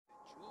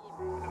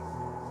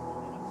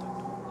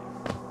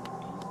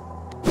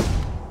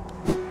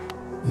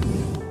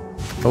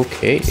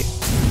Okay.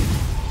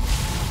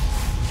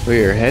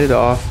 We are headed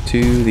off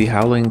to the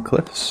Howling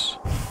Cliffs.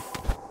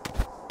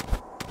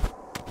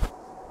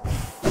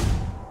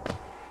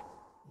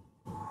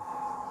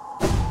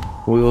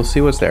 We will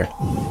see what's there.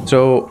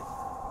 So,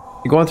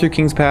 you're going through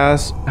King's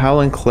Pass,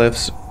 Howling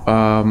Cliffs.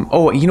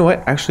 Oh, you know what?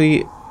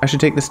 Actually, I should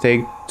take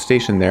the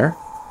station there.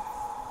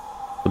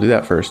 We'll do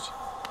that first.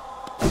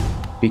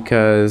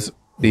 Because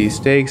the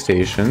stag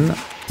station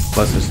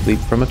lets us leap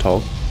from a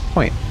tall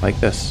point, like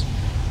this.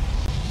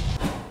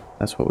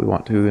 That's what we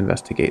want to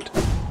investigate.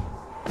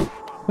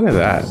 Look at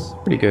that.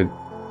 Pretty good.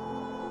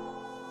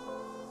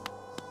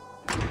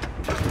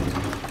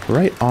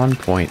 Right on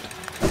point.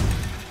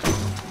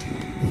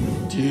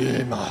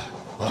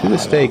 To the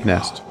stag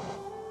nest.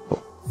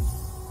 Oh.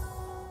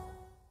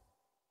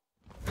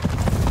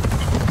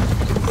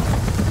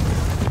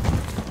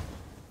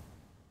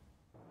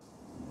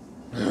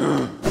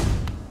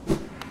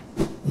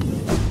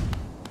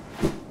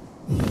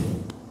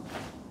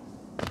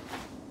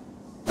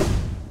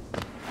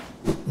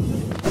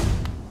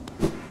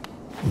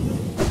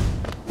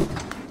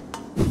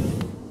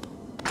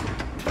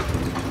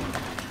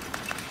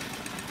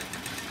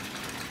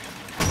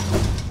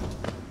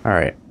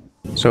 Alright,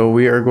 so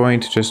we are going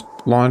to just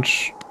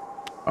launch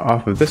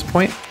off of this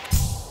point,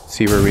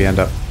 see where we end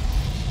up.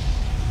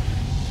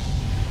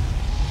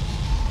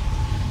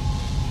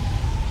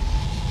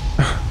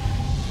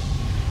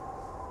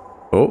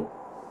 Oh.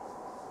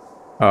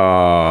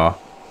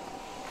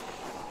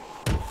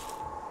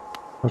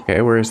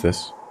 Okay, where is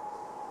this?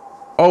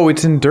 Oh,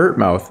 it's in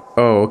Dirtmouth.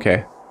 Oh,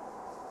 okay.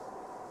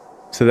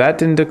 So that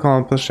didn't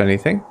accomplish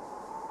anything.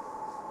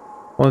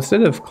 Well,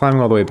 instead of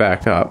climbing all the way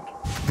back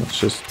up, let's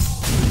just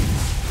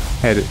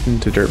head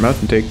into Dirtmouth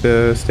and take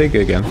the stag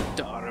again.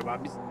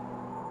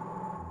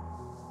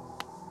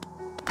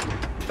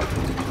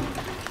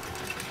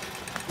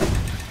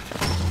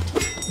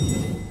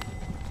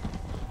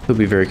 He'll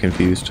be very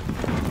confused.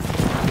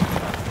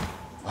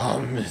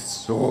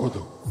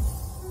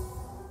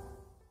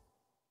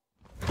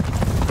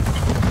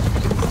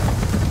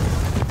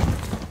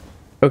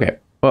 Okay,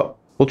 well,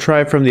 we'll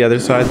try from the other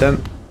side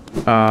then.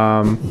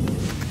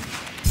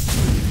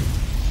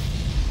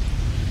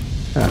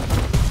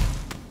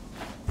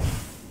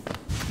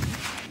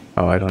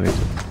 Oh, I don't need to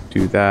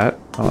do that.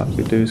 All I have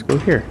to do is go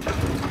here.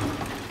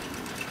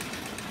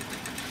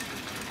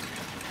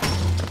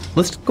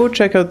 Let's go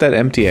check out that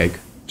empty egg,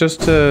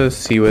 just to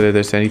see whether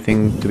there's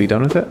anything to be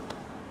done with it.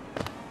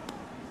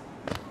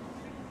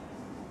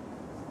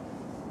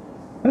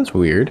 That's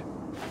weird.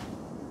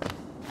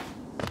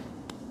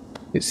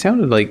 It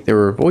sounded like there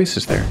were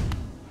voices there.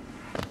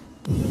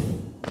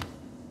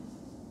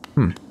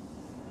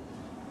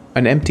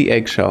 An empty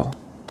eggshell.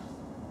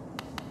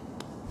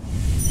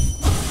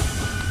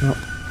 Nope.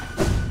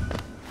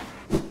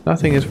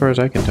 Nothing as far as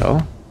I can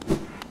tell.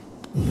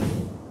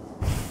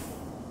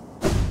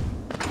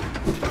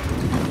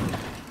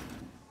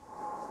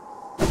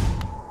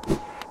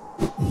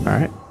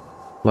 Alright.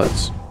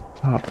 Let's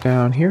hop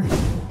down here.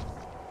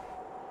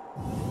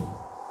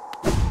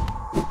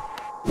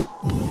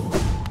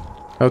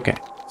 Okay,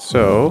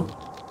 so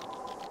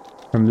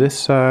from this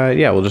side,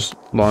 yeah, we'll just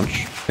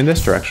launch in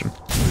this direction.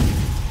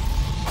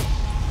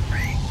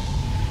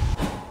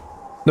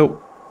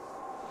 Nope.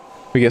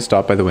 We get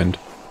stopped by the wind.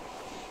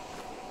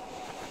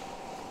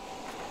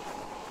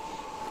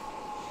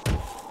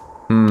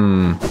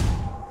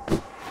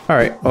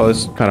 Alright, well, I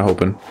was kind of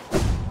hoping.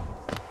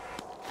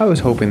 I was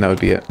hoping that would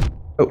be it.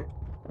 Oh.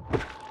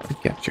 I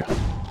got you.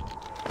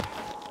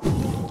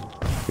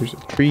 Here's a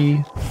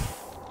tree.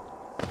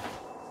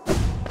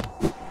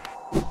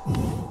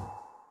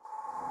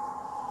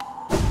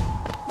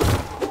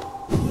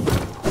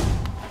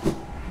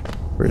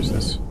 Where is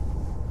this?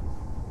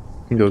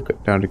 You can go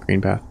down to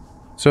Green Path.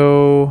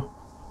 So,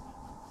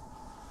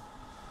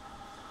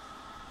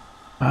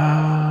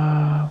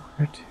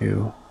 where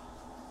to?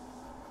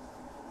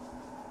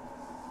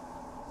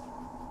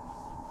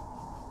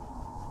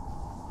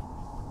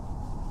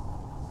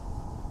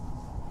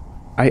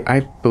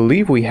 I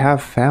believe we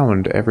have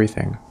found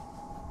everything.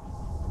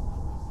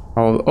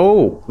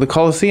 Oh, the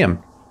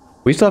Colosseum.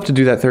 We still have to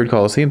do that third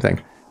Colosseum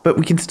thing, but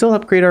we can still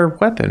upgrade our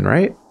weapon,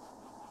 right?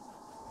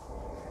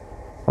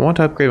 I want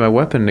to upgrade my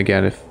weapon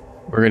again if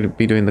we're going to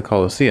be doing the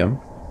Colosseum.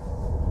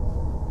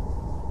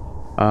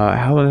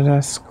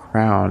 Hellenes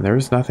Crown. There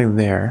was nothing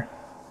there,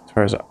 as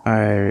far as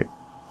I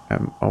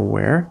am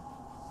aware.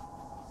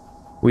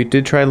 We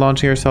did try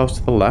launching ourselves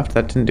to the left.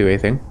 That didn't do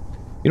anything.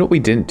 You know what we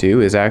didn't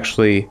do is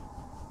actually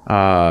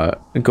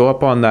go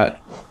up on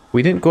that.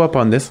 We didn't go up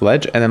on this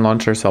ledge and then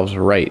launch ourselves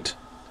right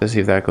to see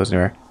if that goes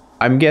anywhere.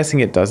 I'm guessing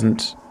it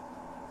doesn't.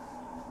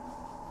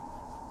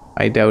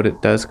 I doubt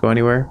it does go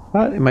anywhere,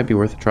 but it might be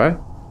worth a try.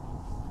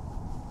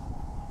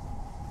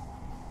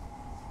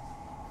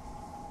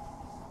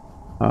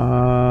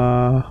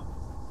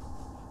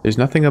 There's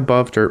nothing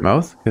above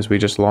Dirtmouth because we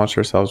just launched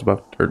ourselves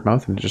above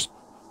Dirtmouth and it just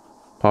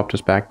popped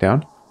us back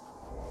down.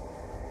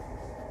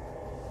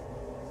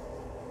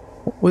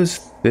 What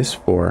was this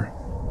for?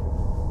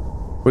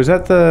 Was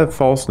that the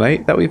false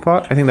knight that we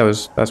fought? I think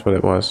that's what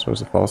it was. It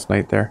was a false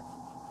knight there.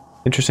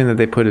 Interesting that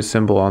they put his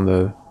symbol on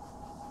the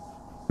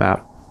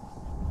map.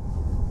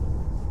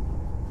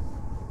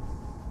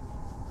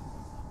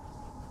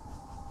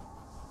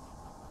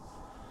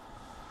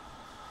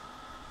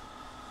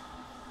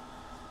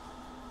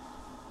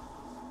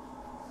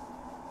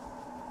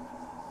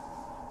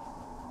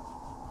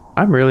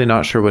 I'm really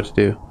not sure what to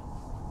do.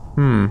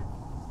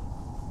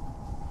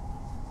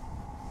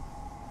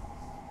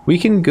 We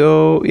can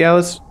go... Yeah,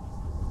 let's...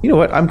 You know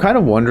what? I'm kind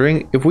of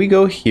wondering, if we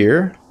go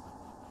here...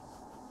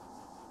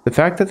 The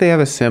fact that they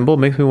have a symbol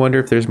makes me wonder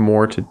if there's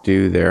more to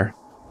do there.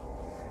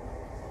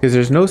 Because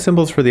there's no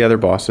symbols for the other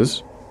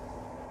bosses.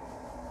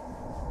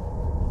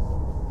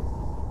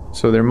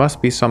 So there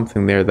must be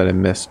something there that I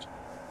missed.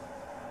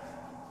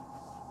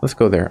 Let's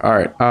go there.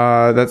 Alright,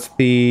 that's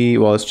the...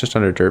 Well, it's just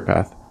under Dirt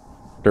Path.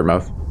 Dirt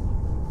Mouth.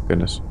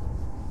 Goodness.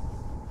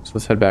 So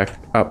let's head back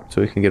up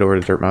so we can get over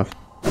to Dirt Mouth.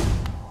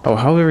 Oh,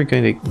 how are we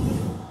going to...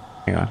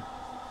 Hang on.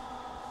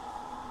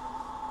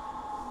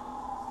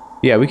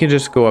 Yeah, we can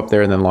just go up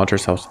there and then launch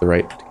ourselves to the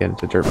right to get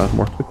into Dirt Mouth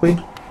more quickly.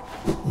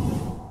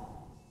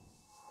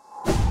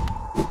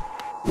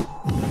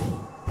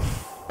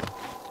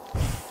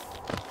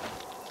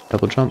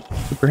 Double jump,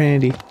 super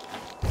handy.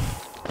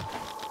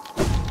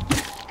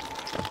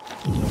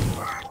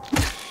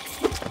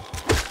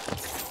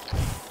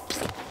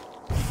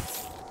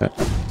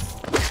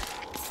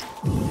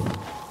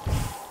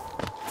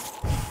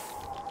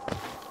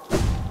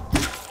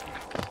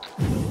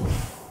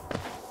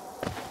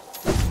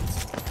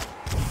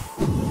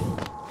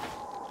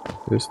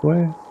 This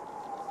way?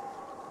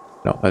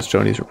 No, that's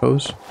Joni's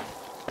repose.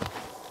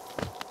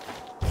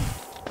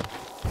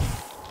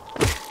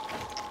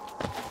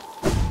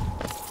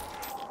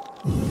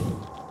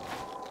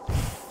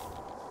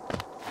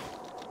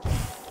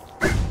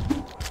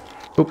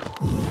 Oop.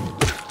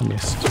 I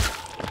missed.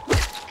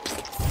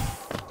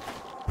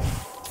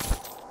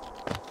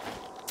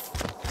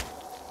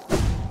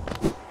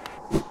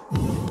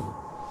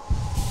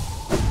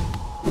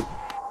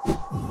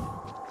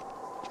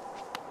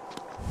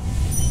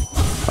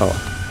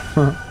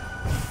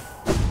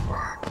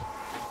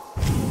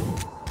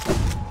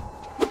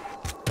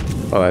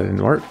 Oh, that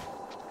didn't work.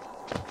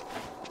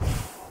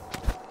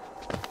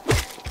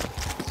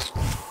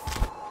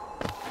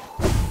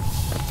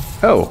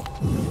 Oh.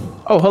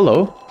 Oh,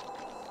 hello.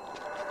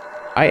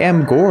 I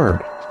am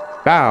Gorb.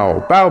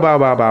 Bow, bow, bow,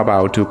 bow, bow,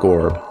 bow to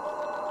Gorb.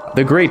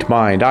 The great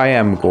mind, I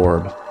am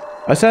Gorb.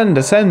 Ascend,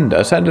 ascend,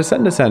 ascend,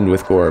 ascend, ascend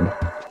with Gorb.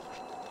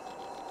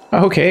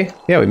 Okay,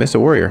 yeah, we missed a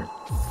warrior.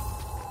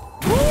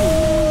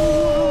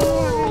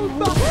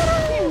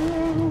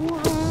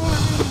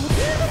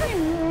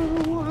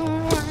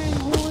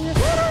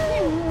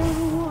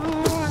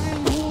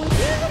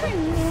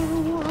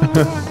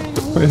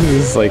 This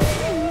is like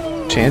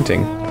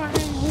chanting.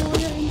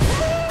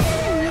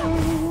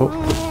 Oh.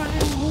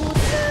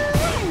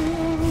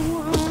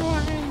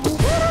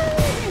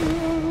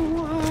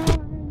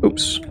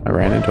 Oops, I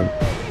ran into him.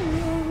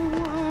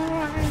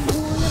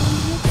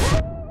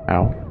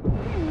 Ow.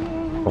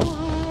 Oh.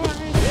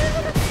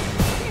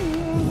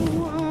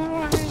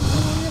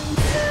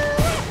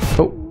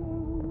 Oh.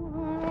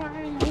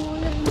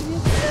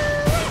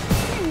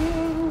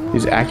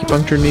 These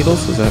acupuncture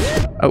needles, is that...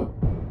 Oh,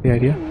 the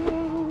idea?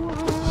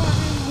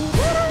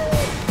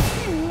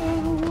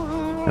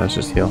 Let's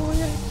just heal.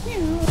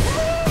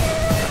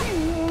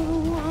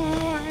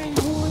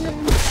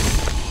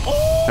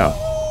 Oh.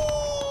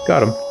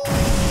 Got him.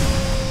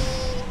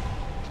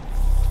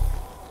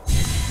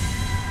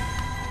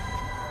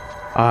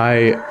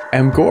 I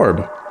am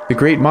Gorb, the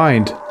great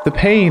mind, the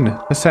pain.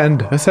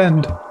 Ascend,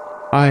 ascend.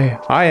 I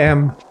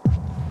am.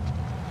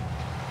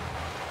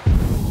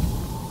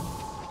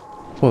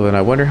 Well, then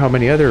I wonder how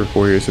many other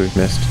warriors we've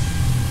missed.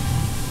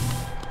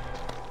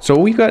 So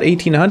we've got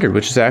 1800,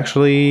 which is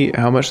actually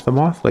how much the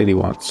Moth Lady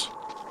wants.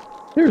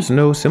 There's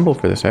no symbol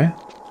for this, eh?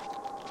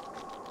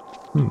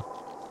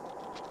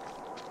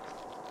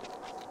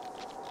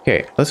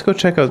 Okay, let's go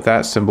check out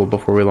that symbol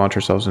before we launch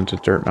ourselves into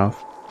Dirtmouth.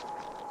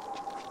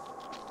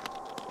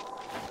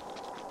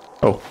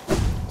 Oh,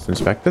 let's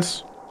inspect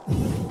this.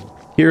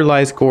 Here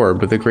lies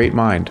Gorb with a great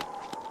mind.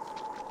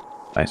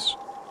 Nice.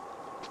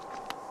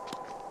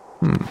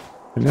 I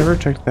never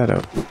checked that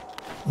out.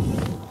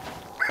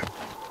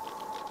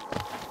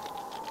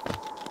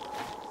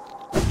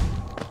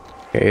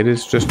 Okay, it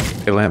is just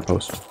a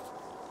lamppost.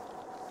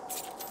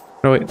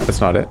 No, wait,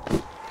 that's not it.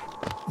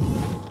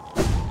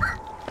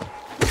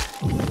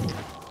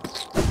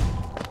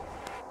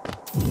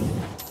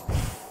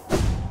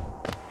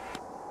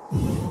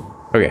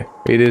 Okay,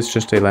 it is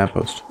just a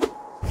lamppost.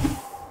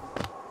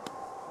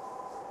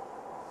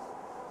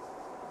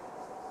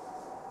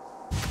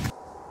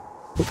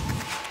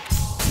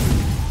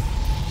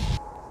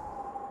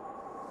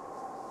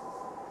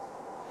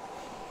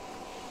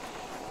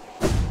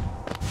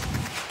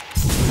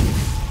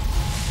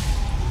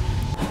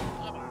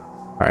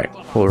 Alright,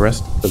 we'll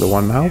rest for the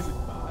one mouth.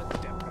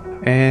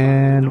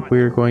 And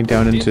we're going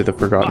down into the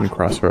Forgotten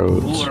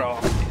Crossroads.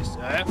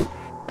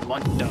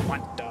 Wanta.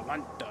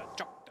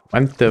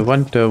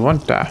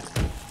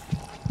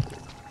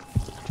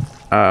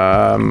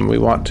 We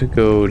want to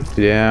go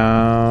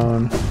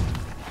down.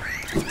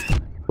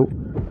 Oh.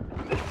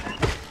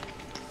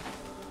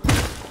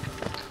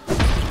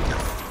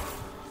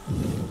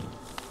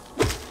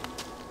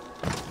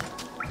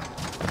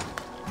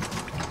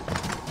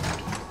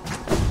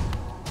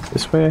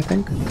 This way, I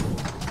think?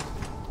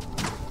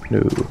 No.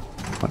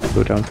 I want to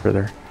go down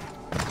further.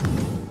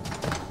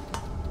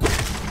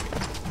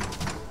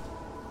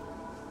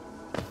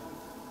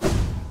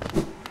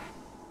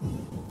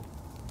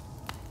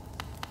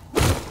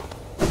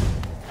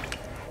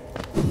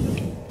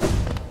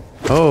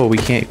 Oh, we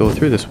can't go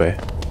through this way.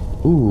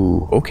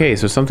 Ooh, okay,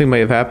 so something might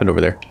have happened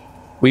over there.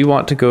 We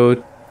want to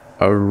go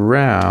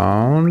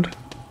around.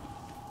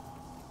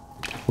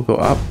 We'll go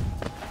up.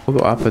 We'll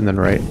go up and then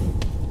right.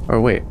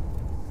 Or wait.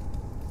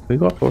 Can we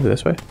go up over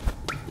this way?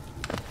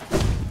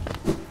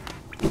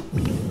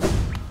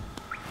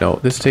 No,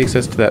 this takes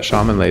us to that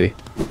shaman lady.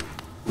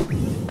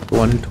 The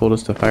one who told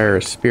us to fire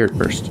a spirit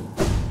first.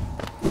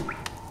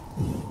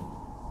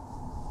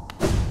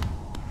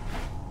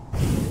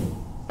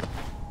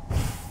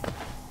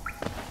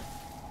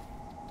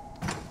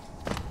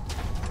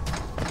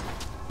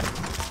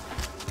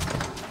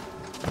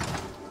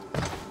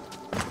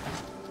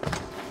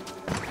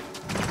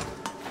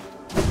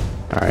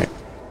 Alright.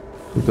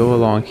 We go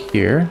along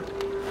here.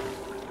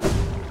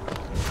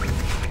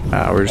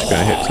 We're just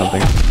gonna hit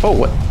something. Oh,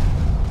 what?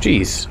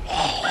 Jeez.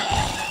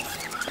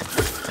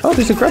 Oh,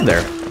 there's a grub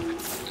there.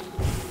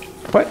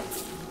 What?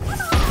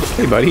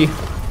 Hey, buddy.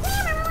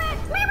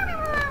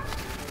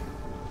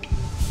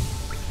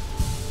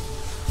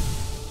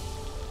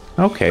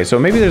 Okay, so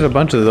maybe there's a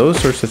bunch of those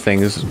sorts of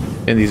things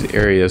in these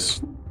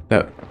areas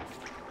that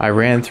I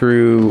ran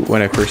through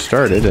when I first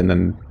started and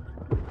then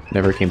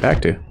never came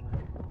back to.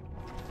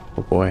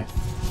 Oh boy.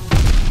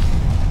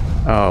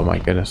 Oh my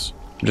goodness.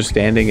 I'm just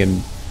standing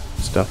and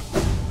stuff.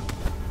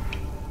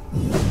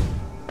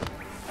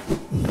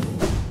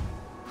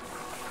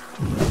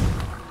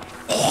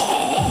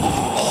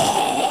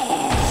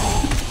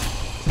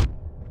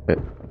 Bit.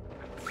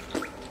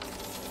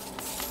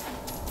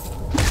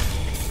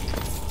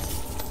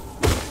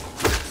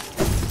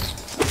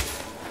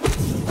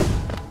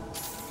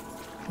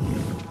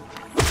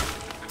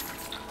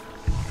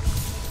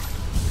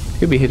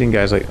 Could be hitting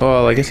guys like, oh,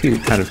 well, I guess he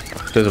kind of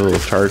does a little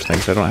charge thing,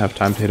 so I don't have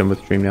time to hit him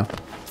with Dream Nail.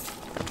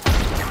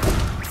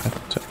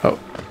 Oh.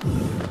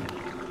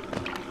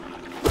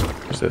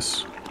 What's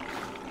this?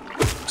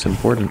 It's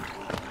important.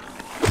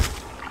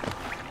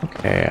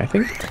 Okay, I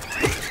think...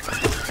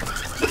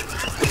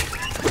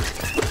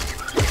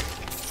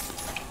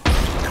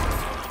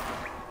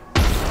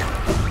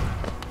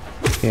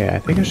 Yeah, I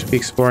think I should be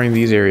exploring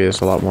these areas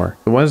a lot more.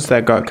 The ones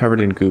that got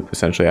covered in goop,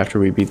 essentially, after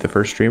we beat the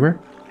first streamer.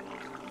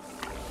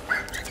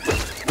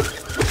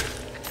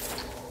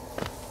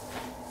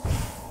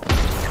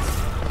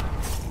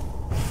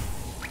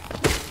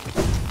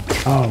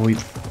 Oh, we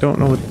don't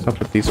know what's up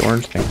with these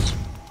orange things.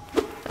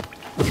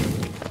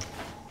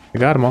 I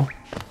got them all.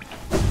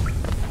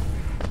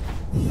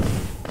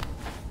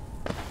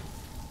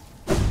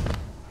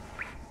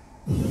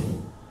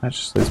 That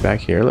just leads back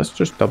here. Let's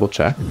just double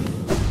check.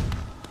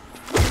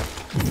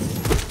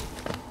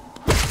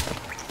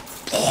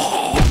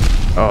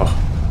 Oh.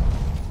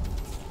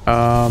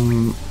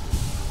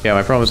 Yeah,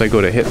 my problem is I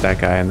go to hit that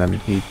guy and then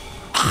he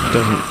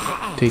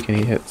doesn't take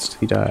any hits.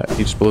 He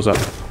just blows up.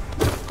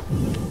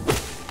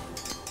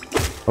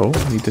 Oh,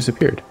 he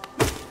disappeared.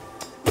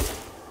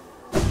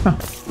 Huh.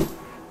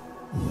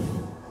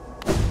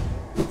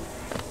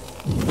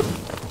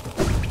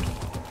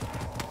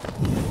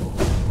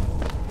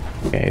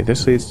 Okay,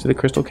 this leads to the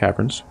crystal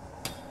caverns.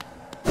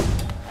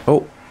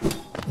 Oh.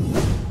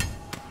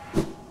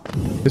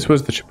 This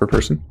was the chipper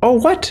person. Oh,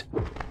 what?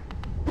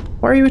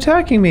 Why are you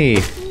attacking me?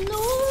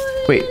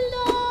 Wait.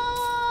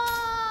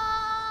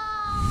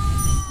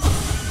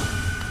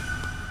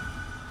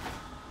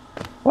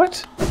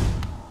 What?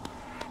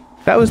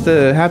 That was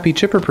the happy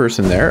chipper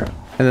person there,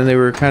 and then they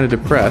were kind of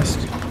depressed.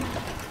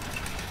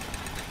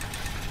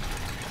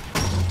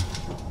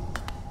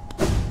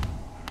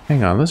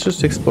 Hang on, let's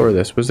just explore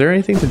this. Was there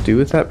anything to do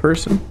with that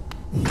person?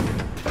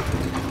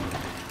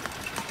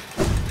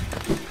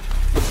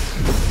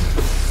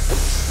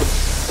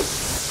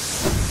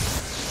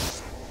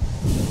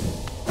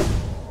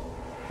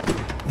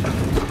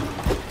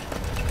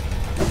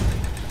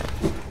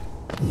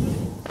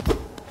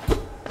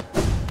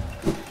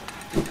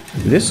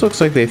 This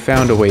looks like they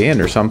found a way in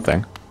or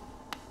something.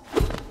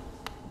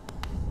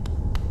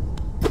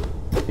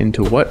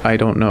 Into what? I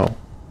don't know.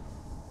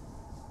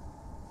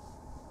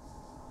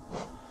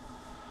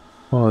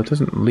 Well, it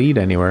doesn't lead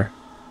anywhere.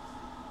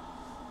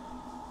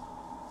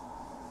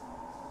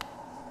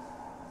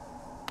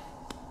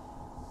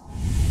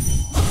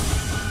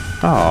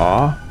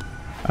 Aww.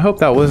 I hope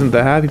that wasn't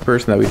the happy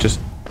person that we just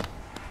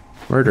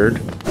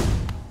murdered.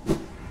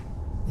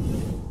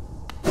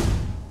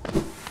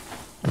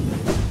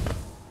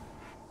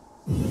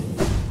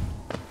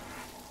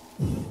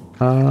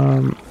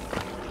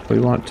 We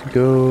want to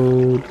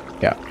go...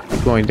 Yeah,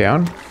 keep going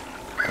down.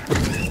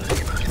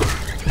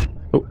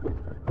 Oh.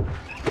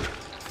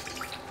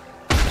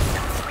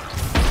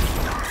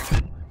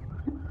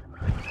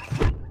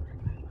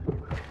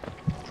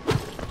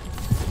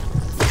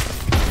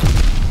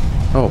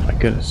 Oh my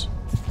goodness.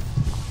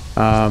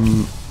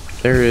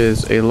 There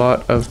is a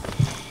lot of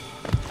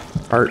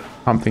heart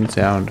pumping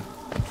sound.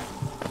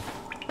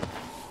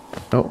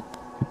 Oh,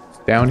 it's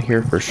down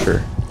here for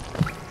sure.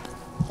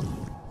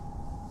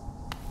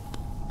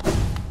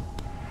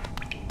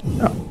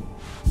 Oh.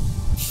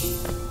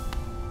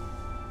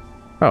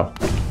 Oh.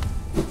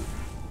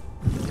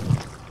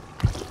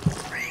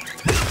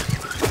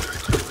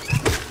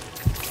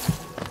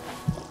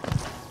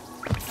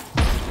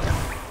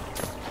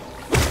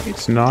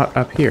 It's not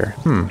up here.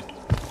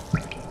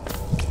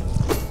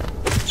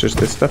 It's just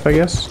this stuff, I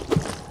guess.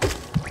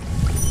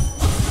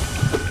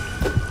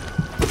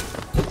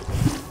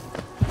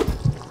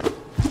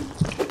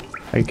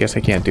 I guess I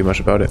can't do much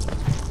about it.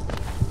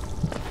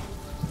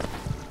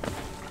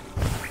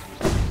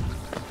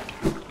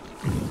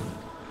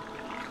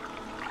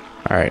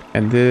 Alright,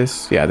 and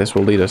this, yeah, this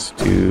will lead us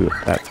to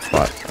that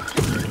spot.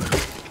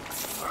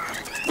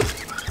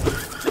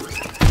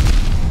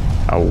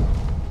 Ow.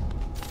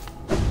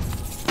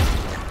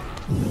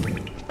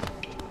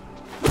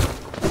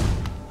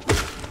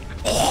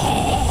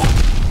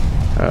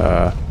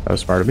 That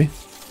was smart of me.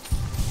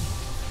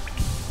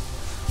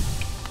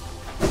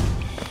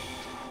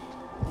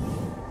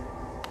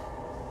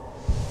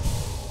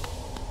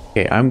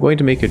 Okay, I'm going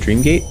to make a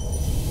dream gate,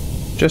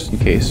 just in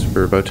case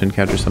we're about to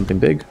encounter something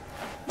big.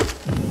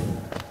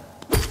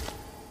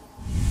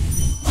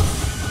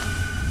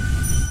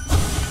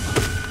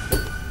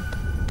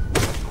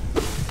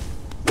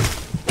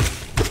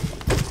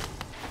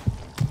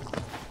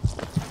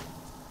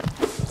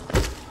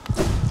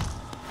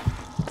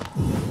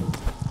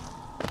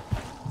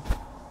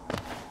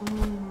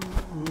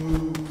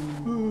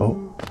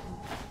 Oh,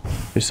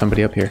 there's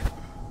somebody up here.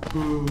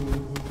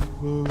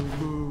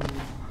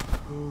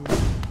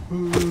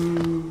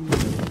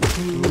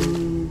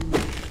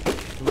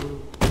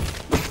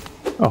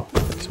 Oh,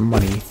 that's some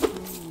money.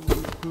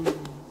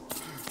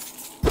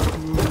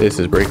 This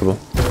is breakable.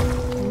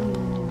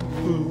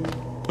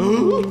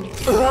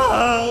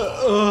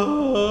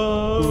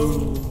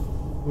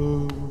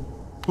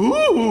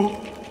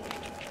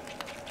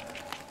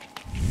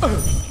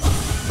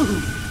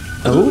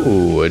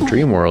 Oh, a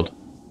dream world.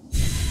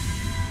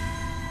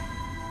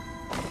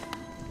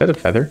 Is that a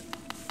feather?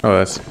 Oh,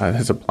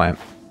 that's a plant.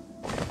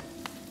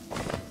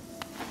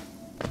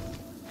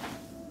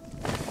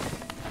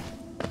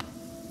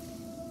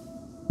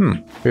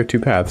 We have two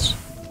paths.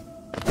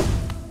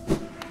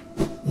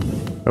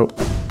 Oh.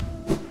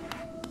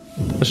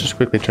 Let's just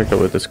quickly check out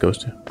what this goes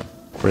to.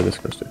 Where this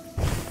goes to.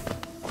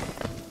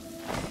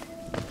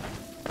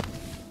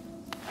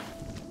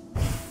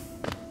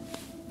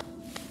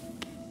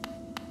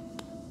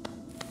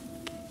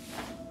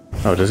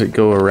 Oh, does it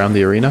go around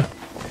the arena?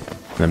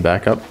 And then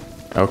back up?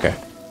 Okay.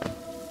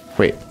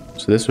 Wait,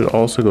 so this would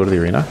also go to the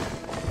arena?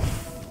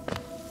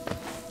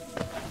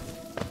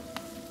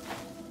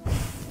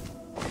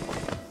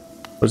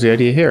 What's the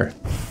idea here?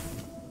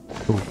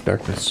 Oh,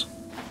 darkness.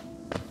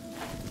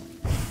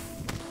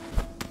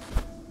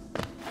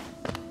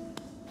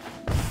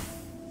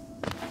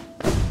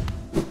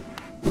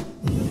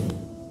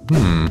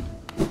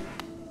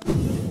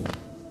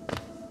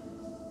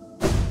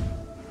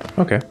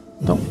 Okay.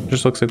 No,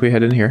 just looks like we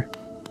head in here.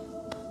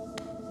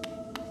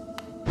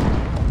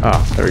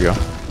 Ah, there we go.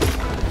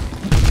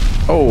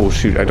 Oh,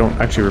 shoot, I don't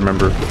actually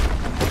remember.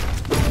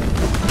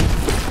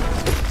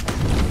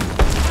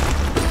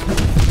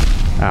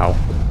 Ow.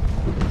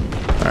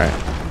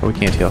 Alright, well, we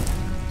can't heal.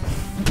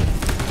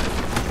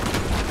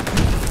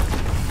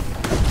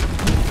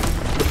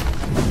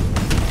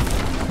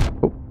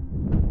 Oh.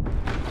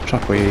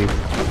 Shockwave.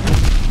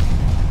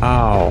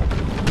 Ow.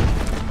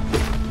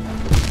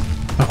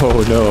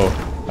 Oh no.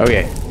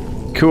 Okay.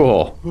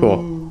 Cool. Cool.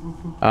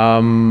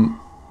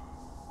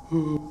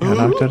 Yeah,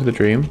 knocked out of the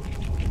dream.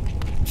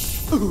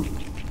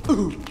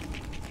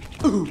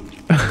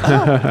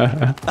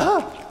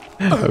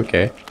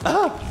 Okay.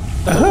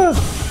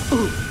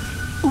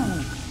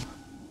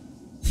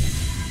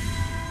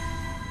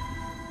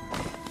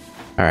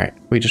 Alright,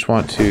 we just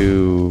want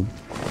to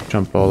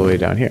jump all the way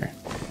down here.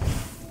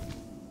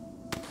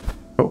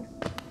 Oh,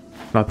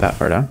 not that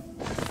far down.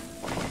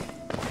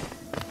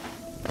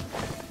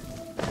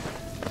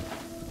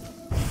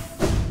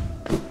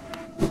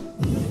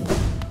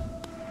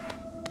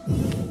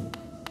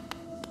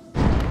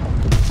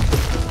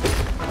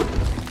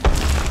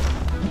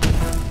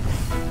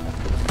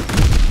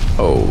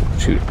 Oh,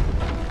 shoot.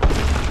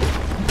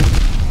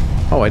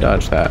 Oh, I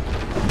dodged that.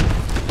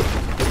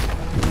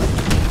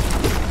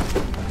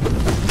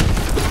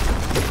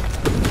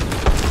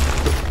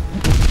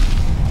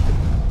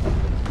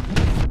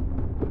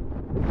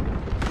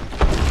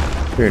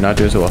 You're not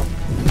doing so well.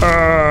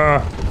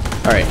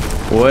 Alright,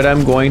 what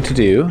I'm going to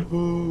do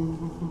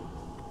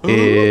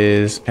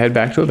is head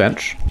back to a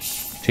bench,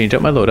 change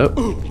up my loadout,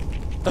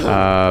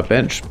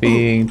 Bench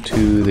being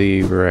to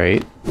the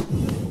right.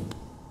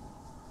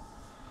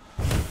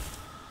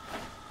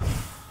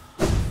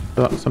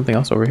 Something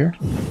else over here?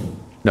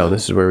 No,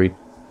 this is where we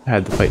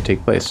had the fight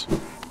take place.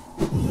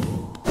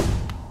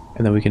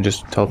 And then we can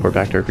just teleport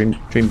back to our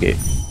dream gate.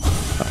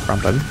 Wrong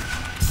button.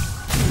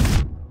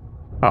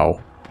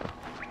 Oh.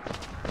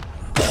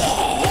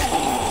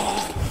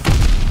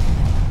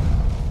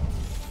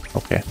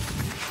 Okay.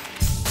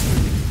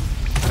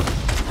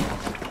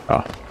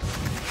 Oh.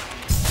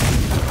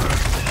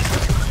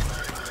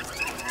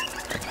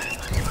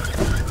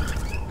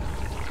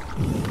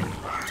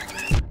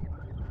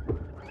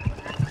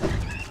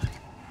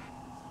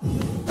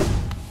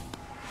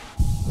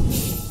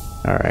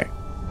 Alright.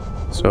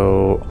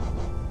 So,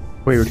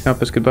 Wayward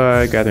Compass,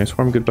 goodbye. Gathering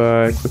Swarm,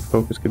 goodbye. Quick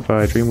Focus,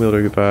 goodbye. Dream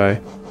Wielder, goodbye.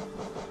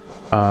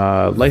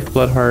 Life,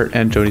 Bloodheart,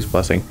 and Joni's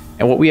Blessing.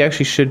 And what we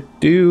actually should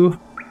do,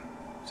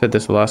 said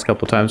this the last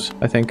couple times,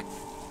 I think,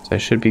 is I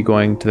should be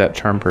going to that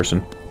charm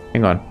person.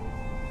 Hang on.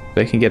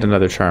 They can get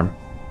another charm.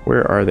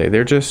 Where are they?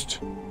 They're just...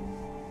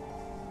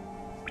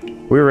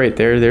 We're right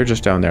there. They're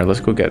just down there.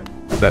 Let's go get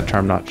that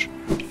charm notch.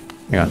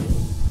 Hang on.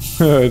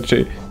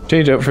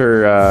 Change out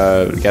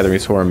for Gathering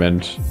Swarm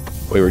and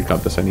Wayward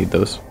Compass. I need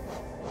those.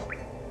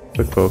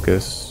 Quick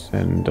Focus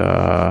and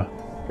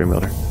Dream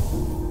Wielder.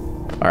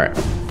 Alright.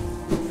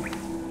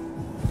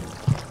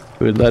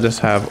 It would let us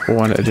have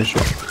one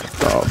additional...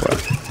 Oh, boy.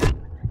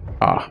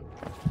 Ah.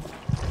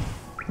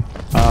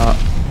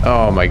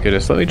 Oh my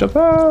goodness. Let me jump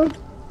out.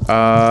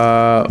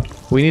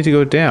 We need to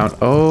go down.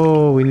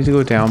 Oh, we need to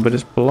go down, but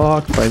it's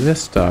blocked by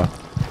this stuff.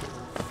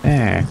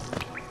 Dang.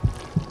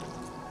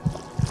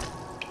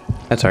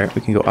 That's alright.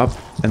 We can go up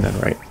and then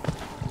right.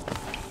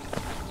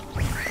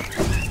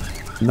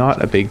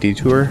 Not a big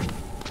detour.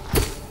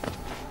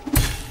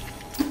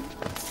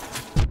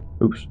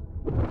 Oops.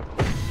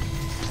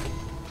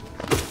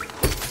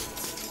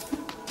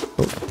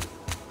 Oh.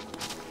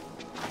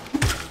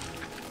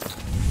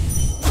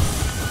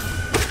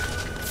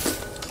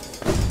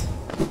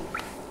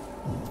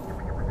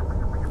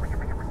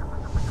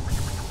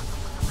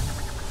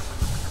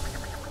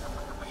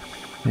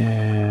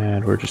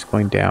 And we're just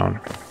going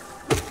down.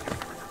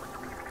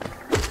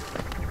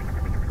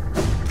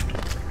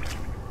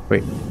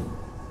 Wait.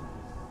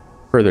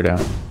 Further down.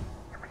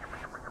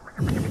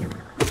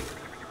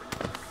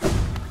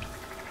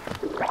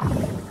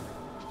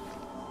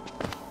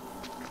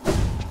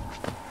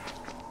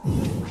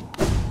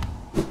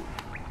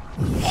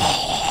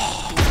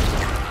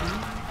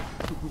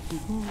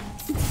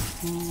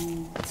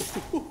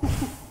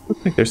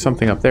 Looks like there's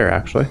something up there,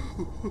 actually.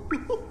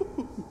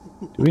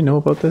 Do we know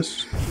about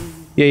this?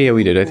 Yeah,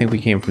 we did. I think we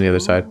came from the other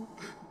side.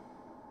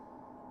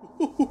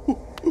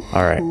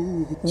 Alright.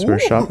 So we're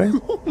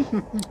shopping.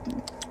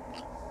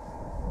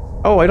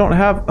 Oh, I don't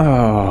have...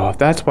 Oh,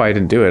 that's why I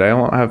didn't do it. I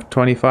don't have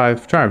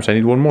 25 charms. I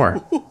need one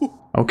more.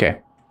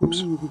 Okay.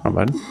 Oops. Wrong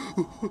button.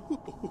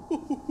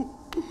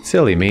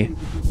 Silly me.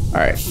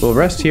 Alright, we'll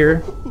rest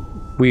here.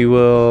 We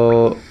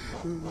will...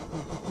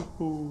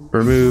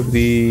 remove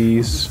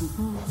these.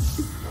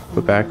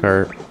 Put back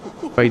our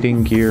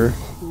fighting gear.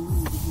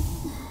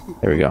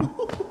 There we go.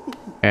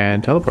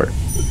 And teleport.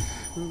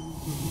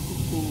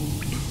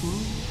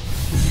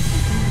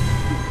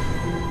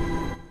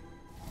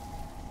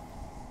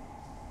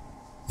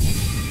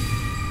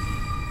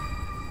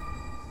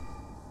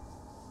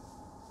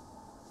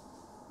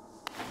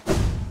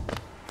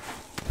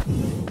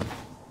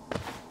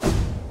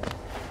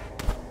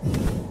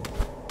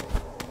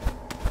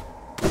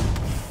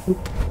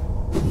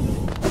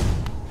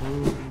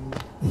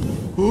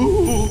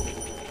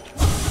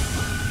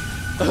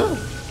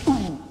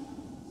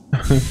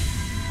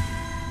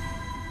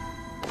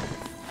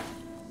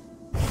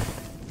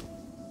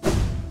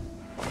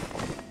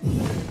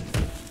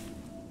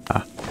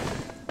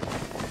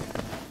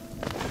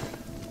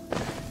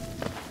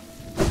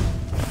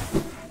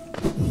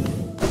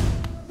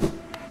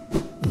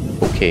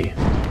 Okay,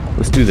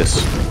 let's do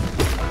this.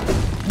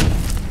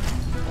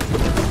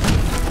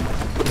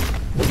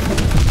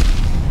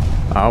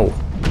 Ow.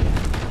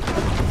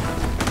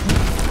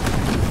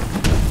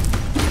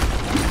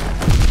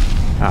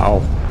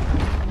 Ow.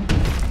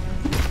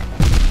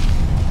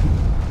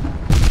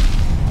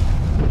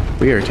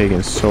 We are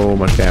taking so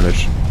much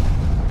damage.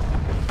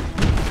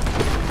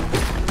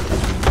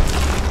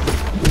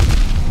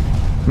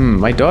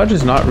 My dodge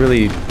is not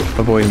really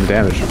avoiding the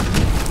damage.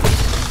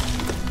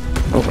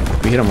 Oh,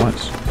 we hit him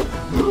once.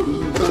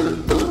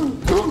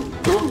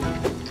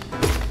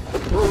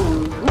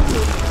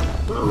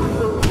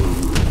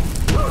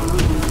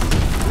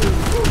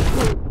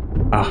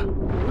 Ah.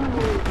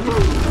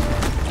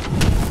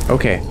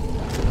 Okay.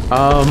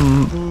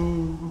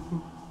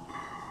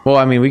 Well,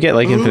 I mean, we get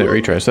like infinite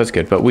retries, so that's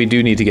good, but we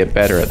do need to get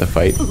better at the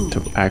fight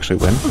to actually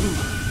win.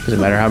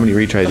 Doesn't matter how many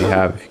retries you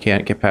have if you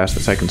can't get past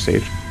the second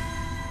stage.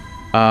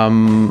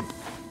 Trying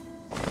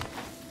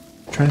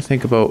to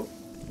think about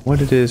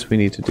what it is we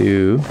need to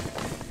do.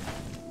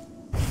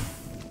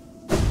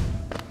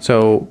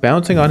 So,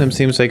 bouncing on him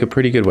seems like a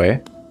pretty good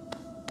way.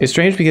 It's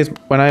strange because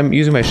when I'm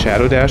using my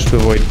shadow dash to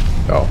avoid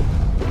Oh.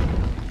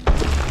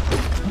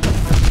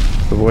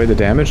 Avoid the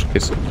damage?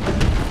 It's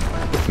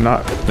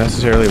not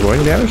necessarily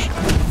avoiding damage?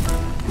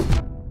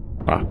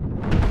 Ah.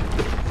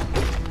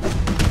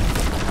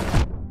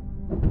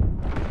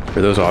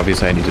 For those,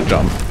 obviously, I need to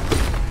jump.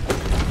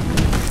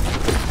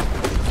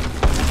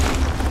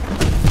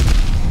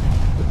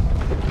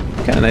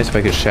 Kind of nice if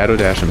I could shadow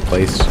dash in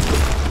place.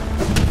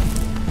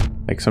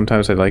 Like,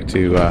 sometimes I'd like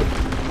to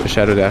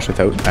shadow dash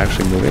without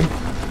actually moving.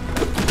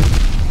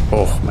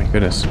 Oh, my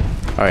goodness.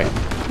 Alright.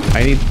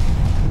 I need...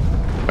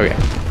 Okay.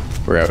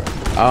 We're out.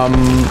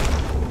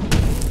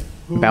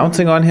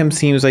 Bouncing on him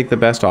seems like the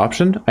best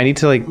option. I need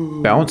to, like,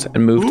 bounce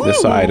and move to the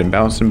side and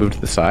bounce and move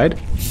to the side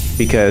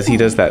because he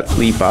does that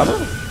leap up.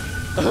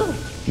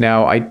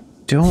 Now, I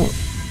don't...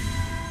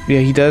 Yeah,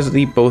 he does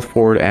leap both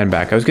forward and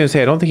back. I was going to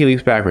say, I don't think he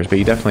leaps backwards, but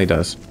he definitely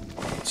does.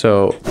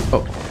 So...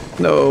 Oh,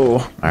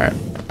 no. Alright.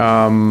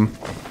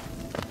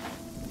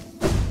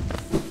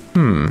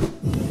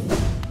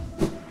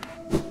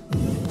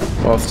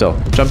 Well, still.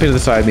 Jumping to the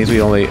side means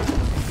we only...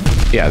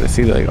 Yeah,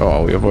 see, like,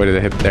 oh, we avoided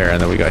a hit there,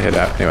 and then we got hit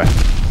out. Anyway.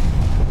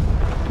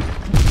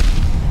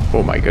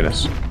 Oh my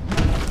goodness.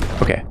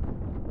 Okay.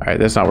 Alright,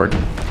 that's not working.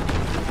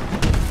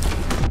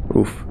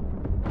 Oof.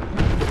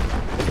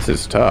 This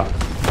is tough.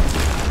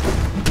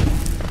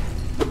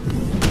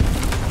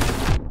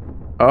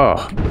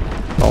 Oh.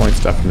 Falling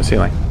stuff from the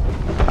ceiling.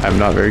 I'm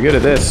not very good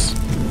at this.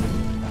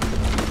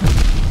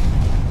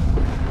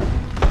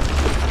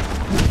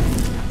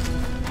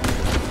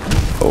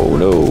 Oh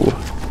no.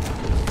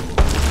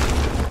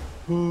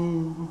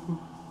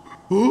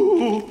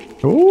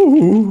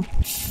 Ooh.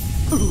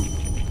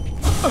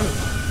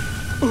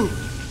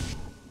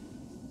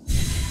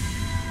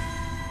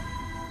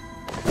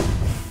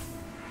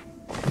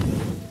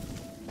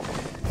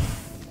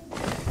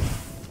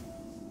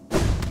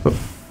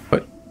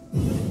 What?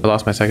 I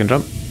lost my second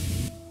jump.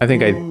 I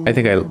think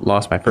I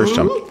lost my first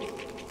jump.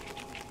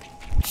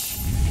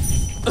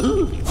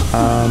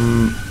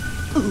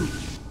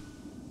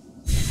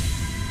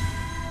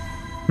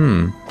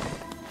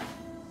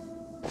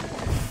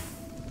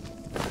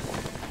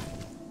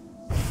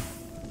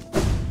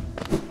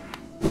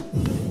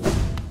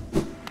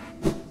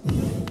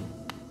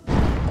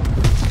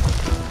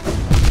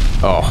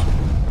 Oh.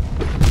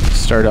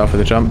 Start off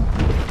with a jump.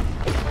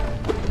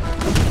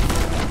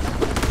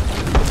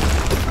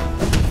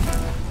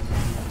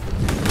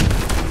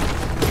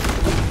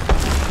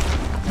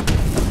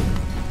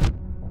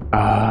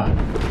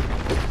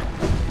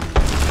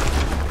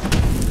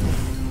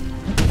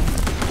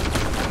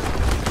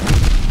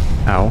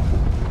 Ow.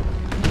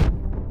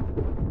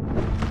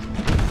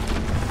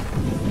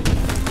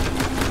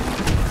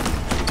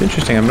 It's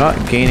interesting, I'm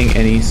not gaining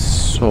any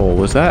soul.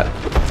 Was that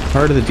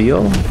part of the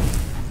deal?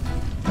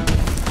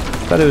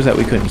 I thought it was that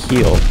we couldn't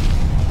heal.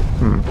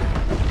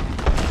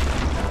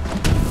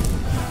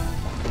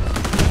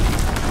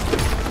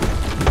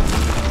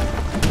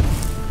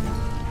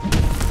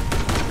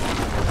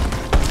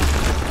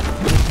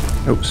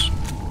 Oops.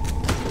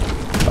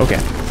 Okay.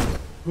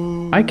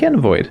 I can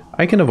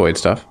avoid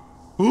stuff.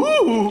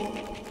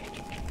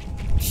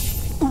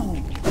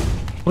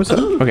 What's up?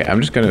 Okay,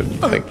 I'm just gonna,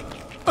 like...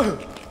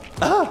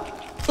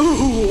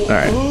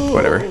 Alright,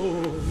 whatever.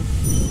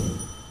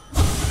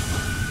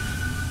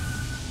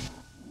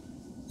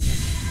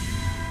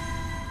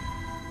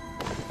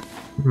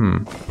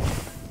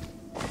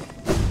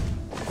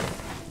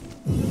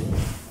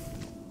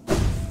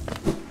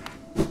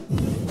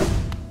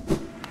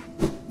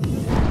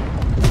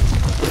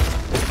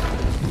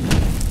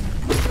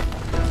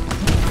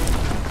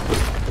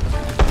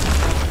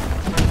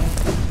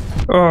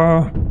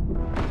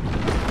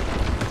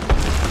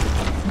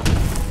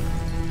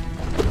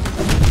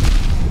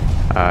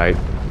 I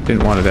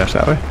didn't want to dash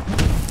that way.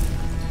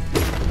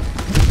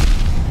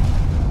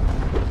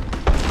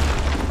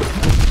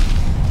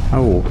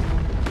 Oh.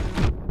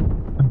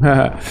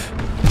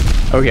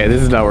 Okay,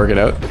 this is not working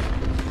out.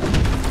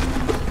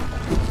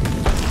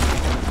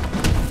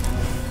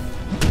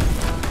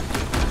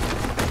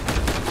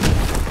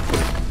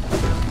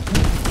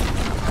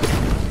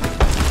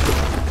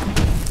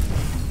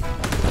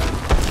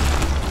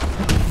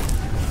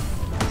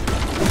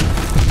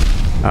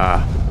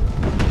 Ah.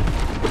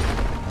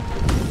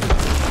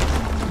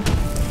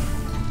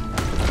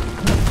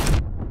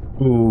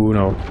 Ooh,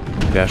 no.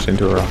 I dashed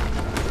into a rock.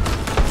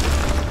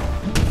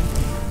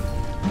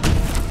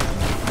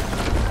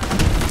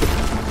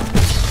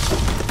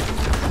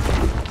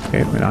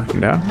 Okay, we knocked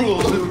him down.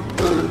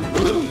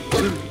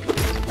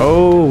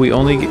 Oh, we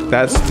only get,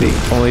 that's the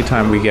only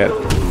time we get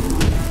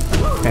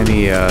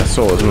any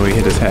soul is when we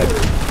hit his head.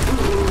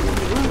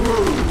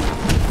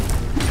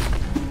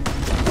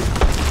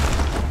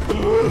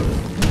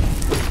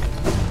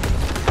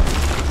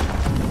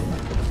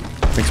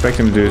 I'm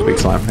expecting him to do his big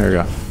slam. There we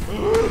go.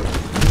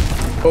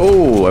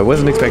 Oh, I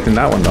wasn't expecting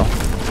that one though.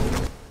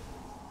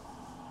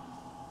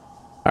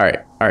 Alright.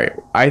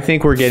 I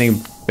think we're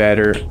getting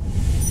better.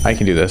 I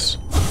can do this.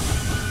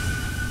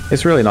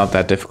 It's really not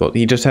that difficult.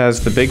 He just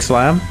has the big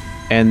slam,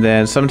 and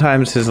then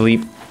sometimes his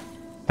leap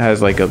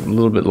has like a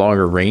little bit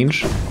longer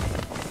range.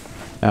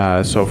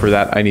 So for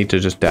that, I need to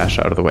just dash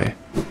out of the way.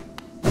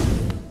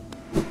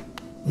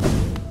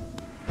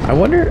 I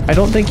wonder, I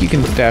don't think you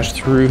can dash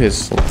through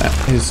his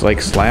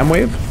like slam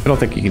wave. I don't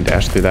think you can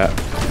dash through that.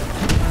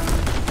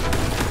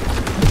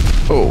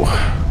 Oh.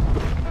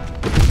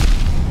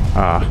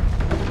 Ah.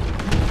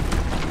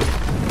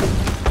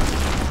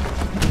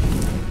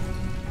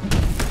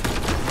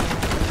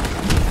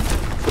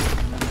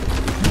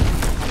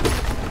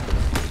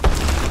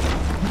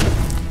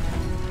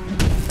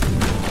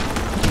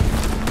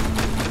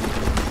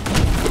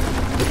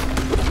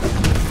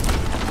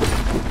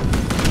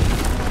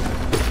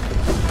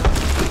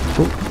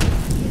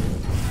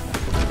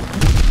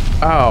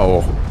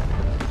 Ow.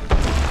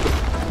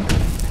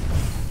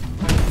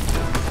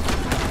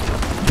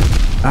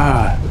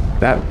 Ah,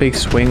 that big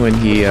swing when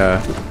he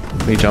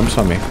jumps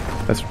on me.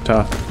 That's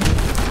tough.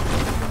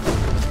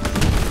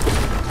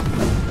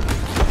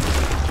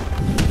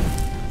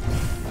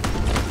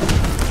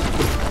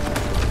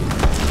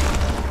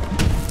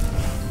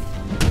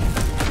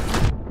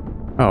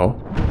 Oh.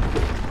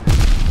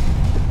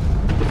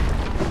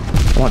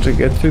 I want to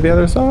get through the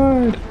other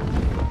side.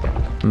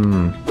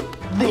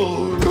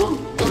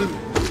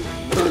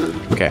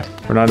 Okay,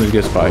 we're not in a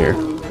good spot here.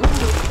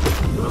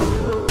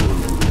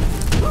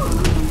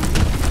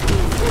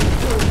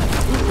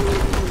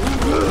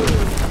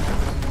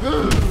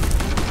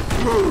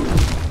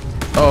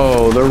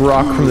 Oh, the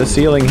rock from the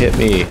ceiling hit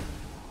me.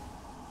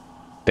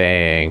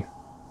 Dang.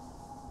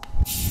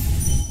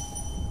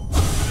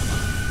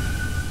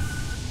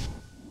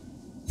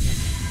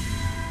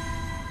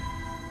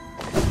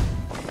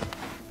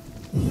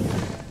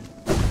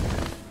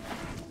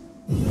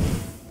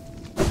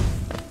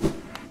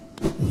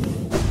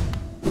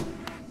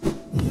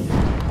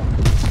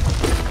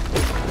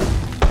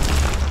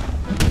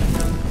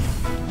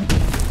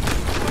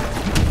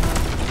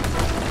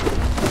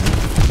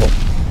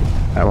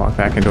 I walk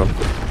back into him.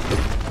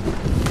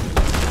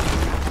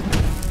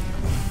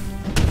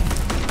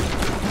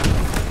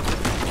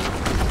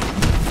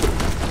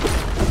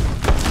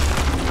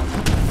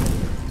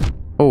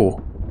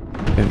 Oh,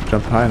 didn't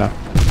jump high enough.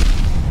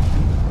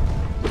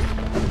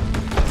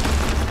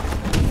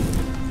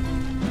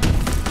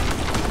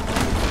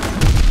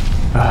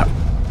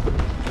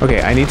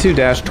 Okay, I need to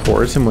dash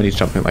towards him when he's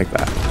jumping like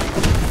that.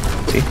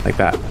 See, like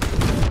that.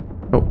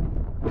 Oh.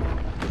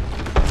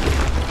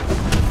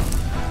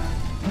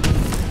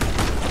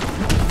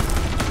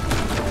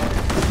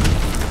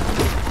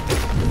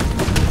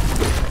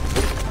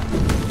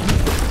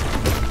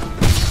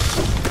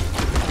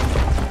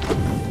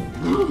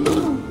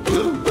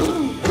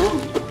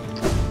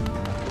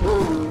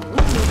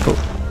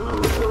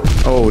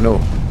 Oh no.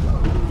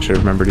 Should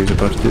have remembered he was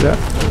about to do that.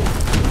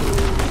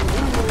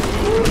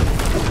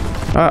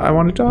 I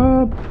want a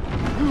job.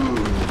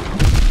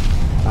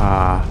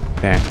 Ah,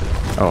 dang.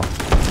 Oh.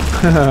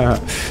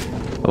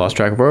 I lost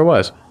track of where I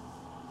was.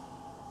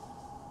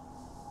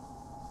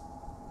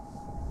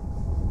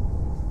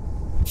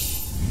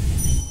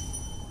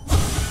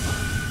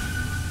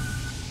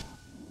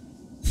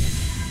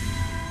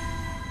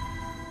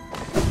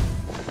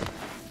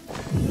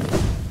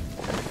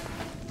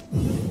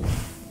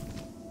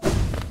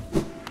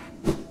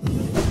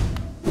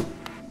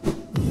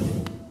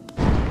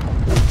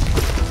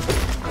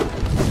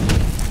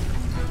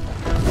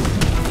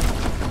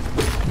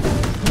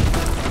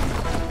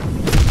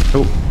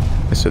 Oh,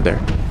 I stood there.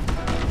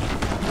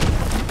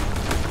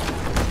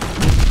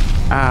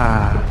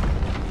 Ah.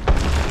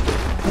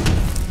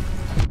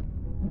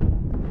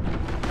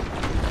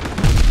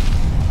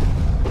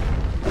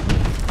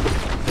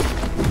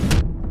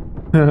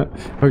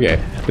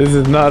 Okay, this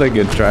is not a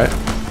good try.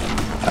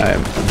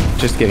 I'm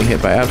just getting hit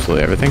by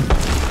absolutely everything.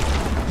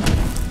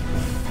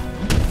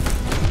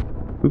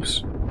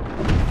 Oops.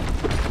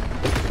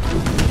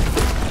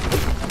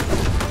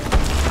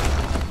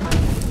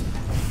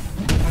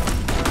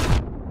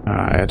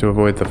 I had to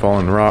avoid the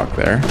fallen rock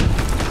there.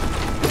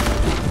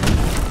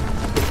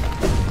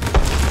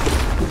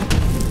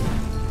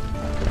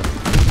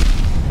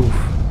 Oof.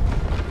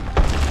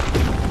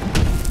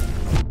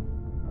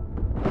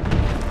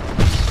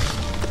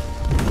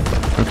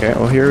 Okay,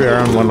 well here we are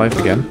on one life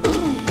again.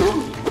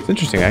 It's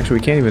interesting, actually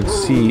we can't even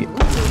see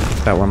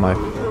that one life.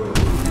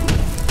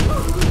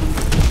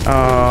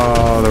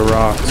 Oh, the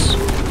rocks.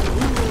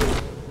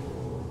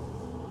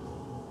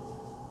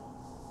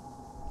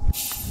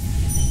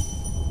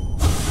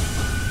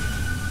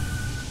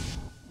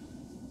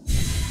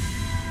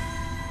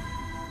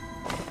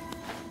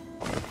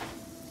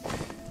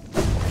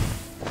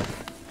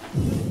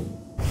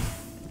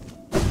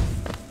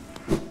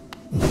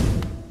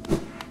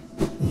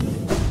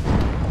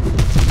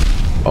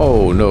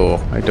 Oh no,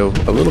 I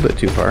dove a little bit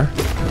too far.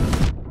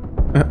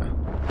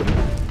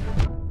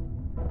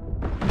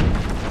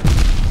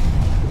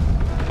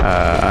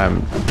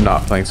 I'm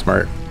not playing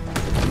smart.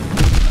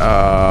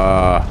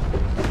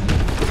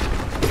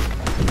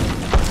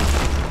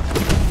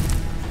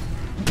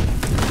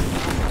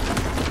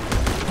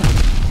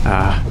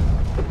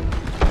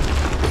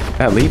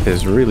 That leap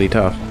is really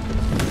tough.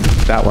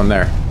 That one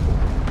there.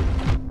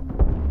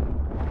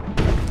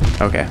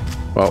 Okay.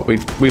 Well,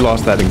 we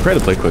lost that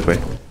incredibly quickly.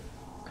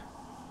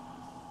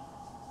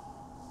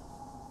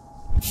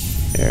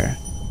 Here.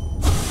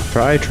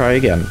 Try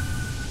again.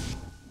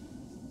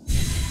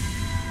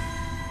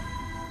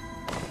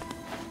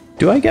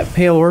 Do I get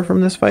pale ore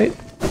from this fight?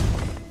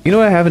 You know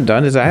what I haven't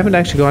done is I haven't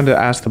actually gone to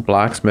ask the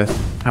blacksmith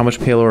how much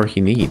pale ore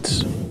he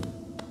needs.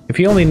 If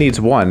he only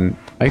needs one,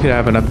 I could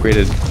have an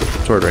upgraded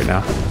sword right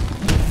now.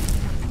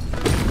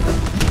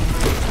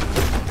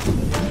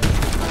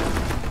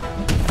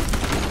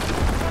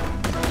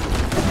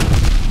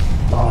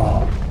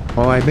 Oh.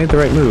 Well, I made the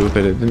right move,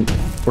 but it didn't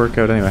work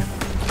out anyway.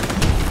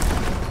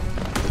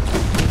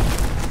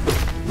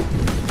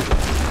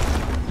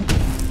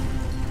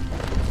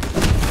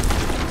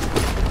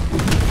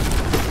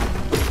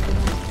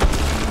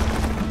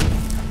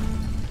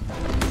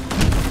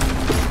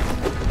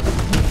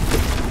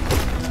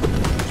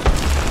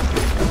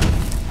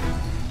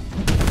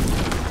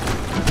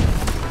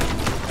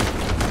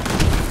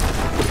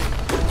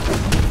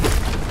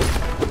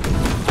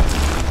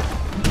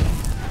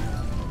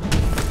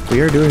 We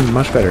are doing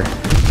much better.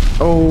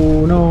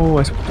 Oh no,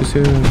 I spoke too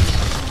soon.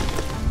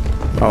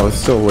 Oh, it's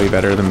still way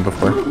better than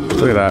before.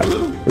 Look at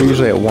that. We're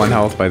usually at 1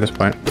 health by this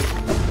point.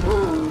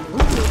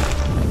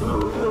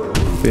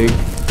 Big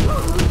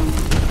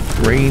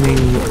raining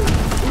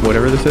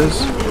whatever this is.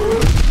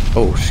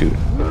 Oh shoot.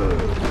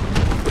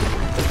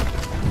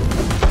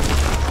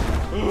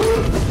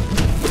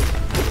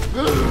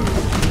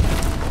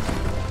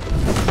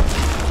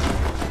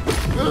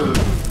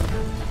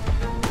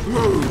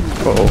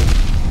 Uh-oh.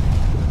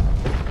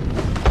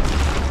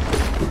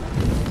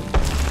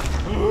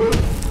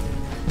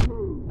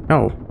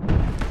 No.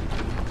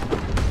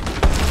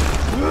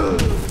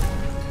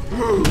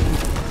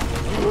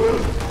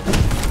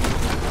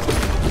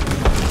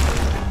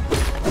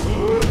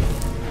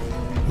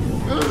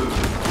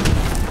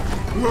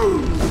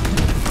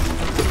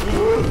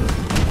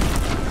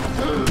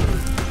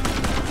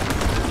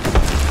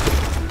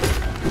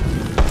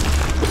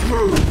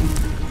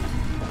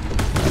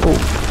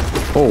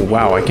 Oh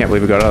wow, I can't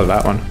believe we got out of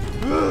that one.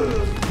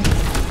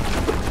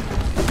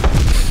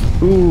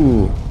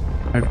 Ooh,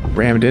 I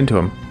rammed into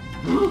him.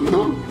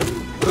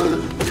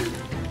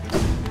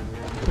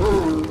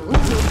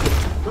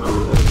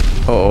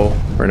 Uh-oh,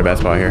 we're in a bad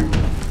spot here.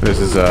 This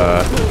is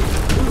a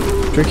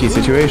tricky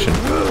situation.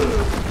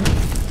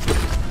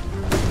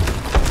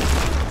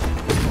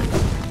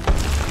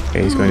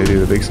 Okay, he's going to do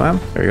the big slam.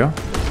 There you go.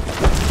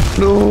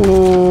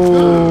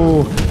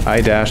 No!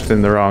 I dashed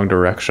in the wrong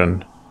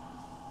direction.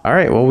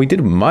 Alright, well we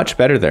did much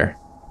better there.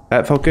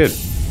 That felt good.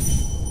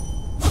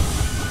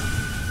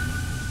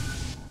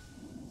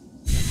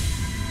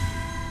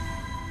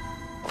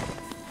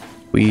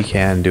 We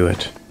can do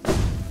it.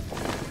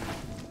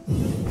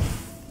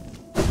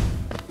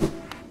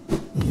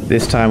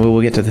 This time we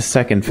will get to the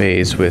second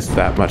phase with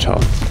that much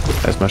health.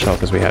 As much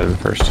health as we had in the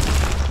first.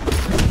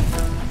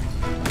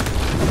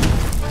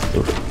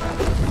 Oof.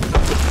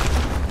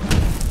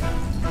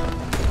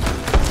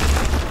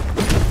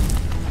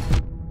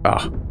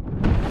 Ah.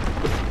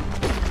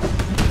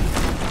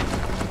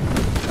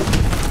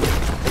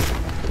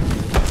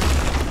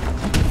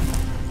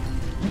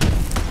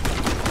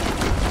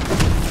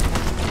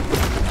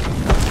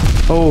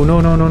 Oh,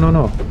 no, no, no, no,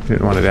 no.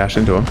 Didn't want to dash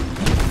into him.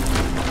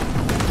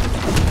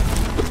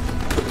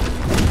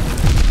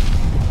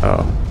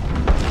 Uh-oh.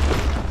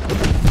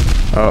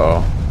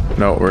 Uh-oh.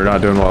 No, we're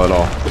not doing well at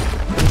all.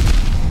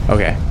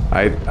 Okay.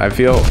 I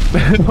feel...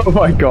 oh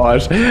my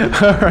gosh.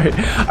 Alright.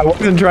 I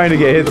wasn't trying to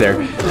get hit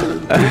there.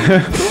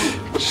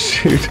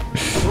 Shoot.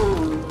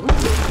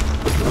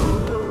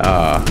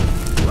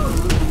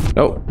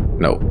 Nope.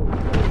 Nope.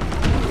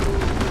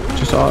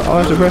 Just all I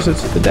have to press is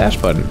the dash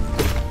button.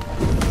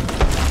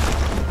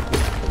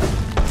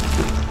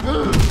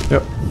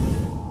 Yep.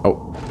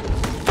 Oh.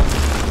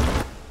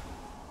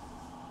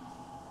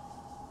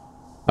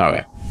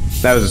 Okay.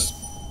 That was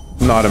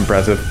not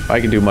impressive. I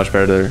can do much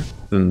better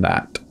than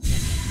that.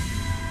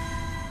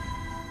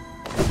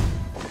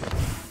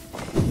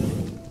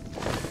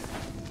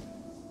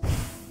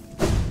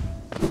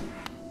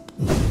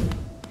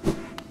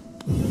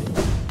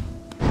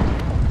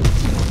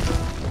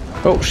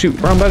 Oh shoot,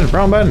 wrong button,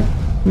 wrong button.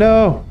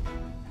 No.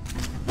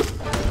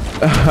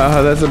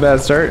 That's a bad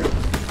start.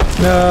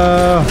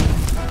 No.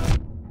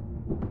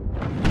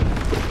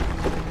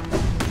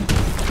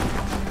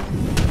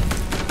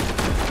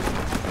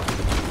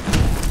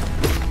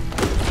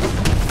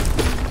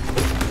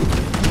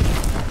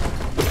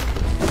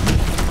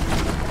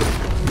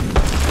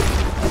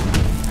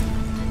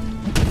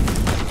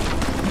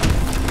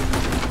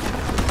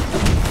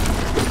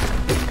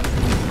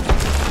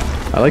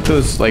 I like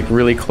those like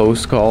really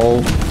close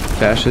call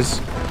dashes.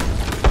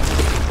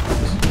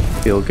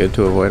 Just feel good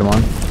to avoid them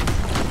on.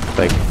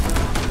 Like,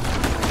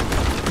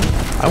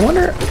 I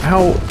wonder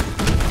how,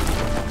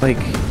 like,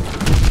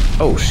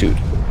 oh shoot.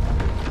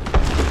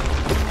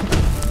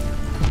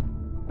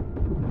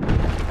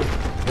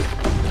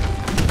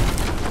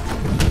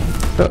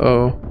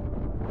 Uh-oh.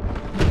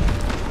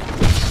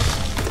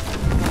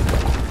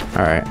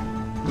 Alright.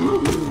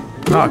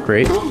 Not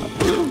great.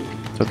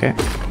 It's okay.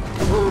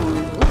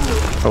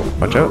 Oh,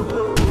 watch out.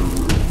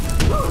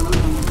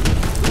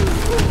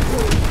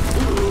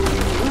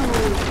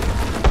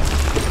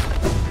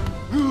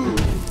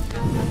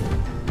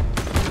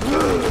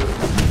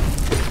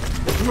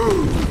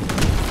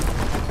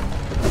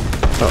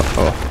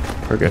 Oh,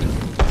 we're good.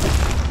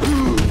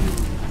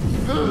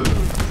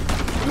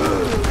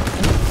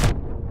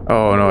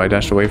 Oh no, I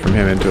dashed away from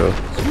him into a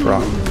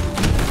rock.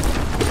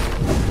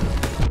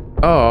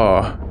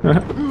 Oh.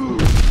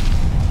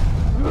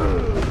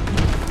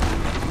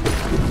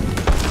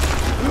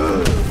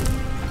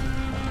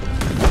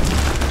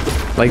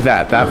 Like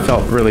that. That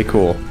felt really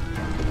cool.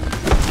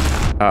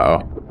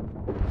 Uh-oh.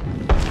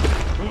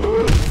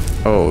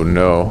 Oh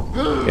no.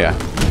 Yeah.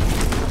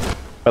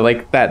 But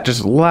like that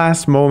just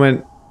last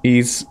moment,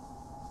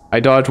 I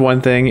dodged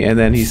one thing and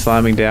then he's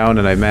slamming down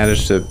and I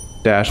managed to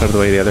dash out of the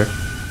way the other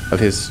of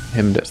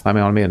him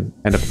slamming on me and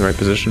end up in the right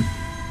position.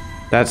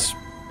 That's,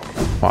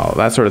 wow,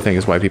 that sort of thing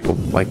is why people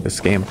like this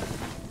game.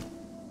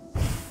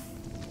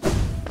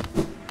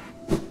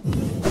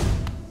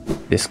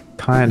 This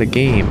kind of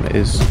game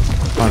is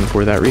fun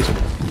for that reason.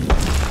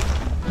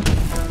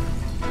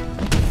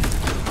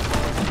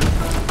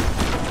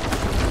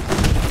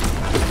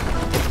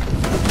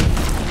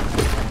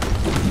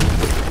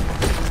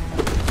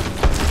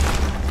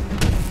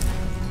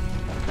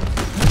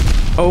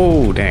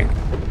 Oh, dang.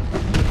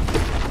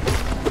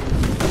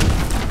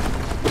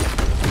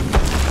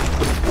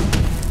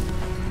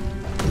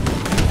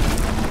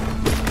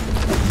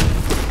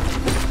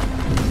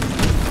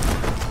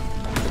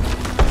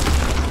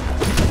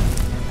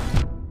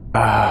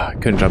 Ah,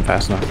 couldn't jump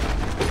fast enough.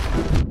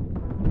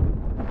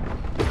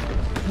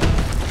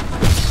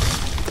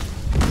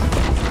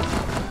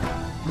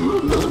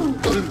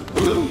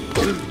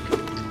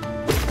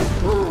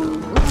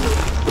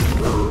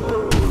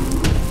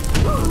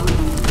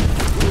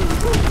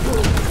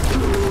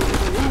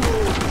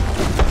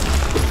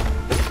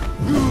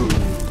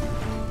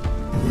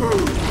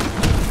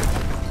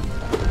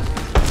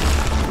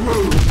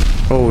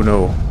 Oh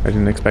no, I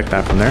didn't expect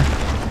that from there.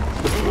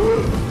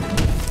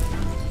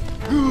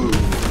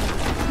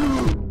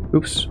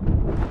 Oops.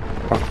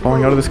 Rock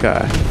falling out of the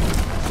sky.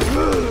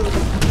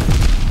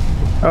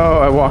 Oh,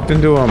 I walked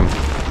into him.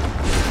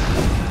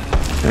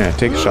 Yeah,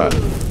 take a shot.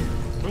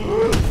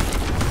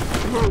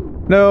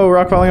 No,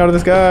 rock falling out of the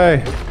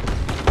sky.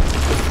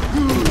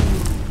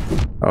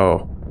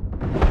 Oh.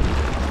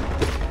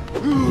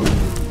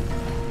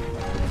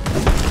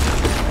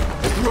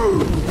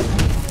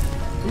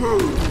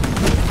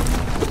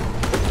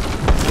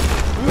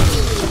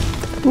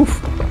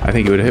 Oof. I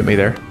think he would have hit me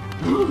there.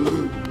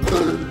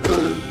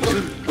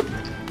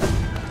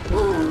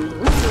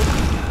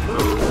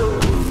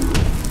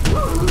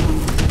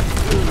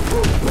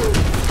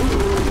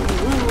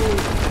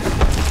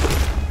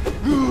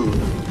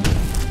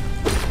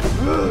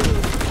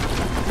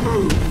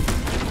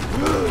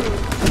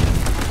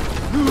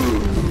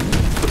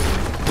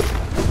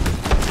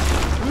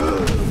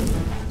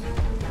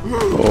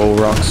 Oh,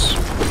 rocks.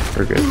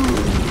 We're good.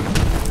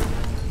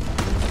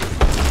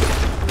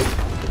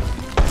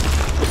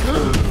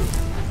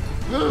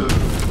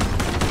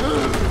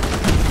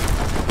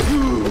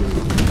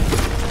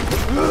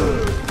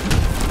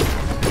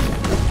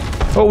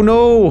 Oh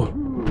no!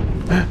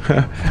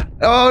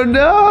 Oh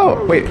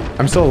no! Wait,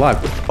 I'm still alive.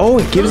 Oh,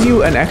 it gives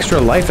you an extra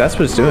life. That's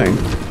what it's doing.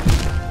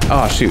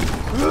 Oh shoot.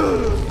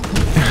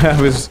 I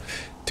was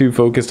too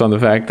focused on the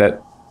fact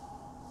that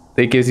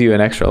it gives you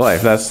an extra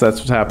life. That's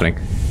what's happening.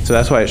 So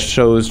that's why it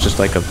shows just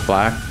like a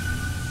black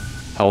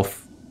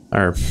health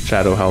or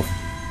shadow health.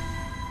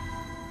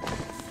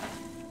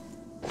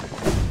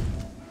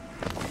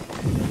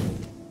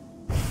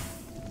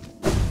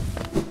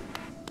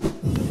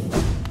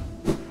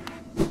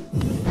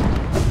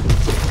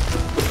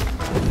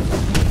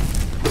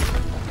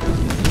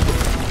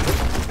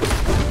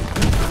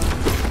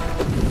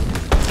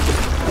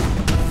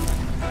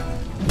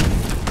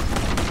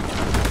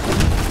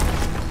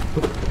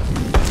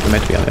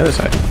 Meant to be on the other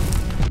side.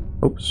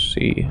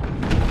 Oopsie.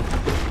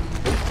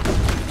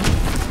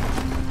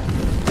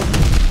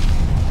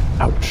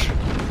 Ouch.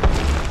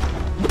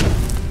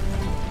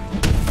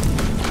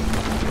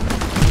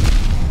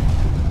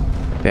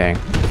 Dang.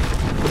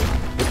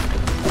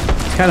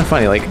 It's kind of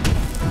funny, like,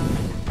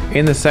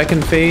 in the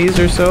second phase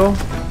or so,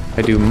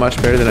 I do much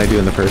better than I do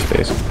in the first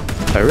phase.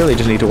 So I really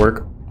just need to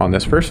work on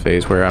this first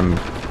phase where I'm,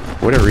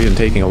 for whatever reason,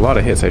 taking a lot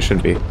of hits I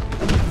shouldn't be.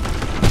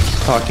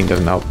 Talking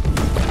doesn't help.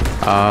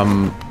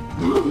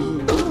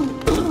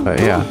 But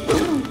yeah,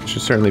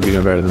 should certainly be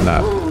doing better than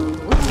that.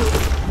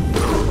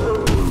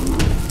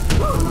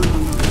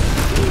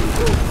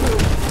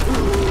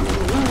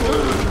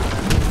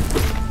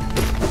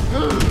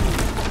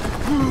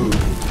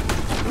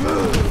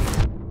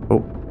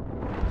 Oh.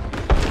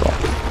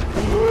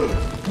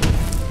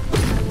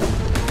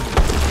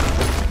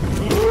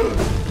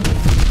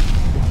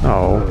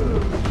 Oh.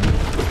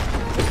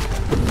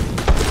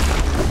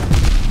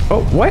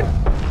 Oh, what?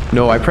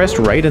 No, I pressed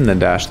right and then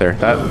dash there.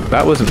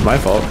 That wasn't my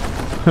fault.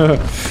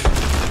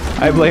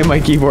 I blame my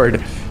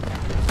keyboard.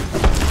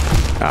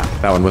 Ah,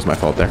 that one was my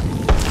fault there.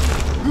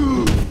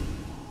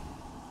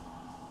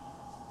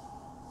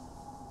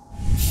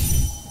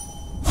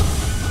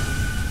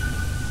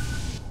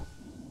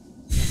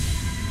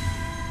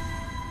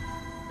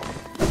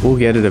 We'll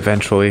get it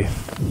eventually.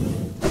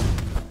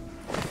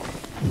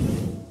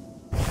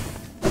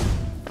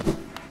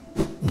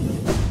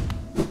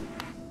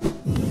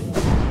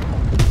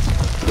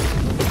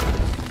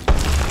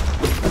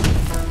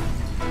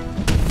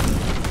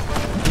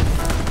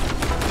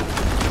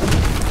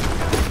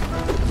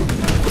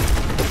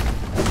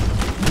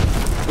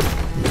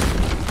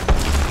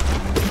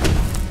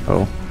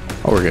 Oh,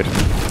 we're good.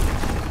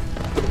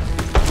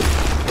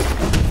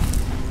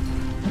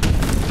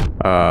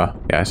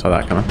 Yeah, I saw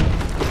that coming.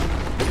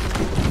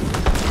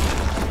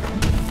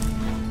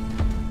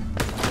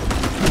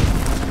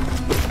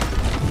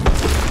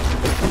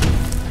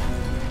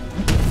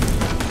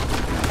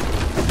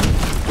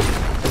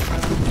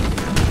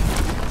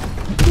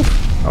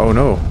 Oh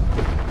no.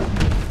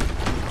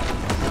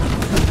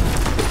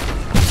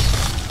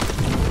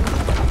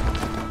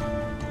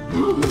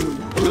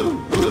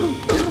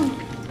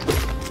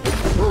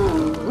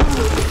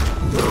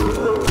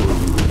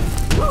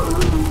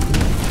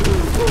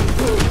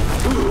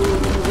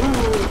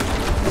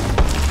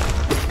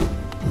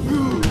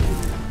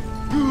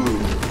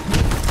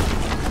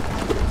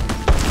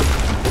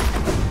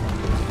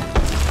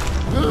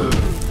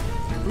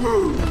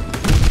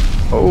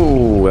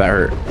 Oh, that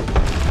hurt.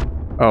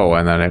 Oh,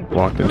 and then I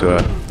walked into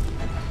a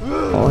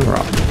falling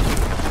rock.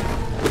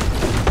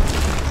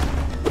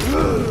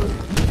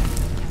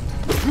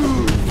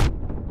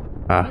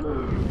 Ah.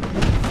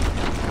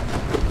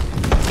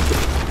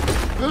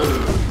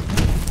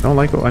 I don't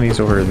like it when he's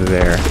over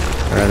there.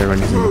 Or rather when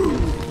he's in the...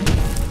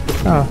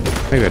 Oh,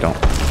 maybe I don't.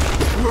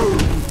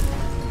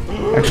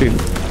 Actually,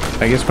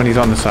 I guess when he's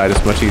on the side,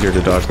 it's much easier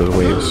to dodge those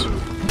waves.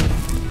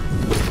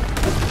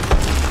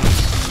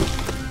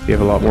 You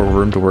have a lot more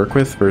room to work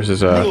with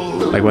versus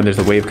like when there's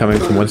a wave coming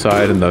from one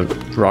side and the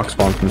rock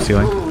spawn from the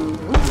ceiling.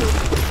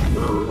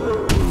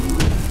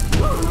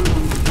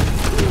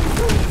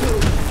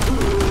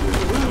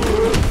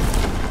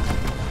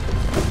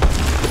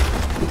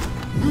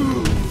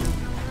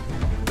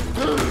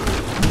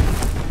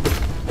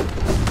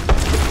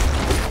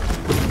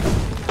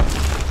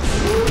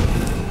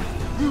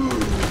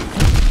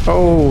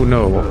 Oh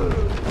no.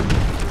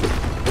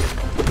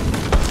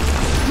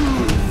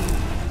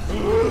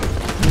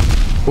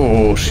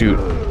 Oh, shoot.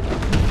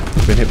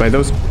 Been hit by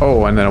those.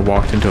 Oh, and then I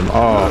walked into him.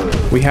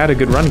 Oh, we had a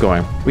good run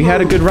going. We had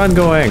a good run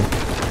going.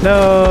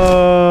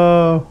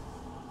 No.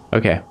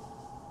 Okay.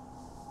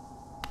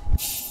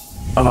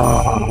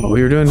 Oh,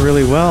 we were doing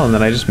really well, and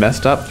then I just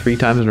messed up 3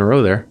 times in a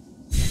row there.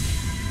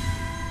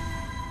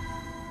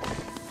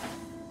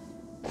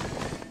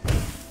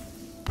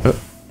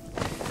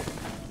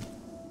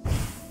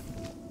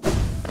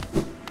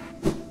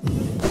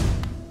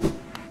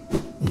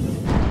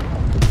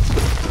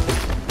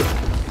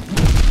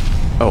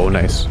 Oh,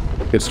 nice.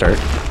 Good start.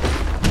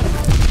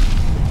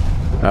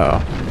 Uh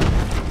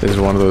oh. This is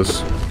one of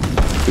those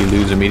we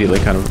lose immediately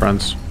kind of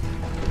runs.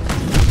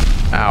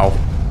 Ow.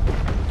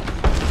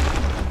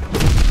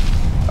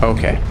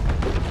 Okay.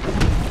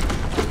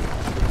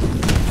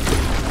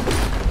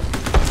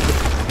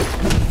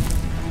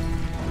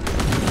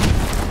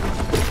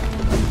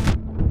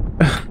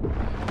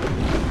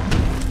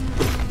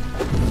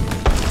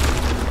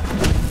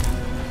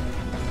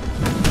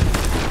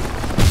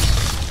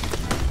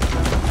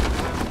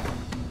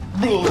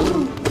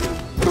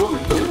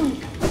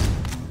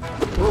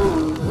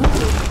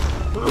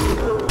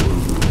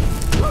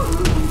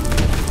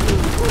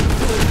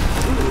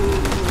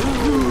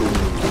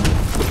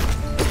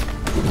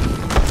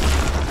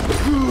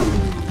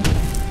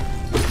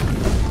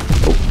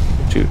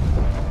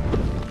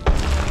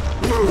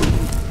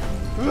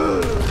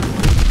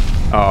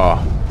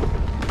 Oh.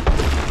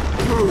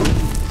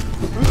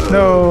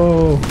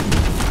 No.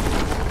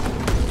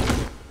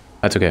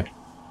 That's okay.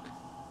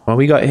 When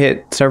we got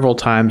hit several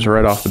times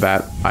right off the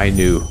bat, I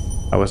knew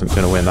I wasn't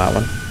going to win that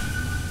one.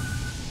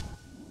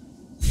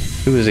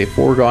 It was a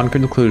foregone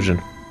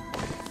conclusion.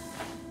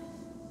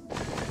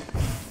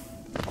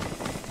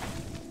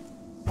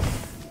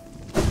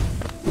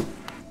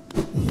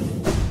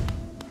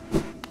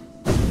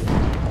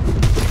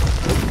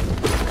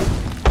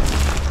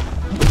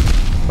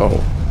 Oh.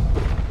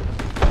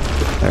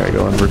 There we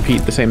go, and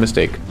repeat the same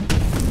mistake.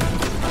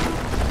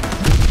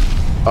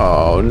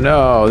 Oh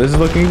no, this is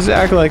looking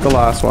exactly like the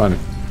last one.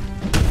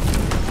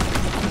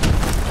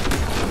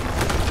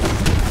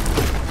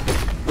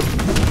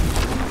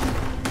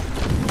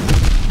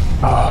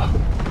 Oh.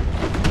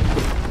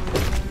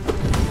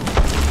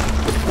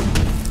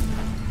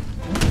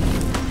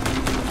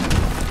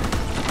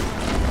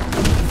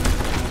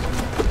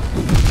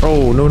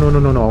 Oh, no, no, no,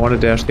 no, no, I want to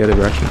dash the other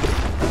direction.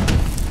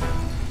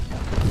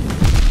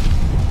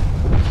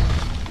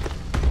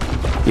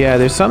 Yeah,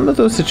 there's some of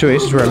those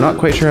situations where I'm not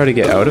quite sure how to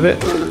get out of it,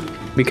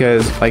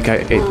 because like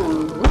I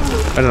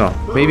don't know,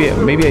 maybe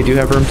I do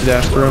have room to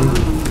dash through them,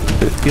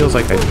 But it feels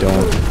like I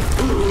don't.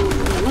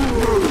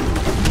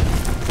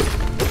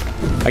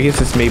 I guess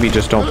it's maybe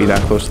just don't be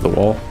that close to the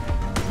wall.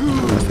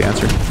 That's the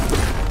answer.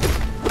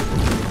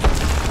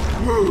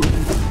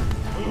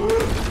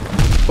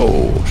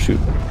 Oh, shoot.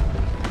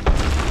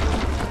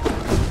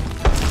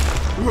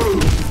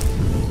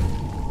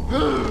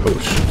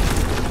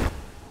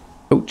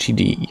 Ouchie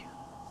D.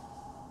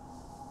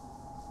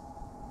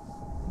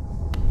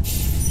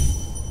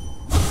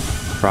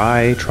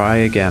 Try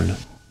again.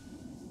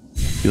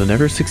 You'll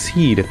never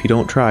succeed if you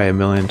don't try a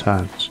million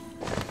times.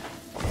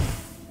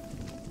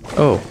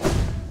 Oh.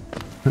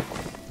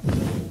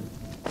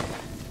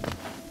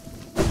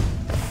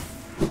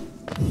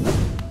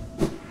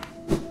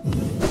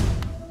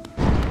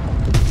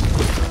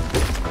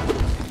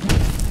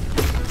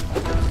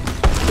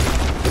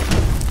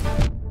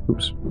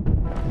 Oops.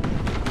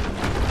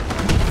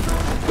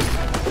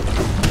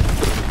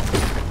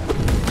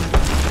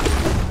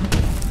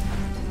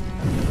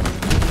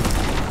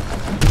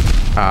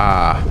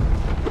 Ah.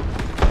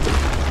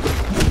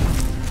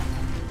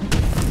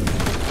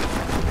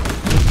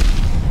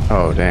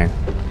 Oh, dang.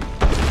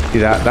 See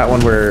that one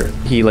where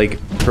he like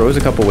throws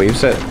a couple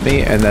waves at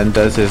me and then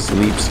does his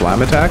leap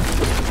slam attack?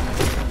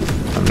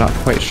 I'm not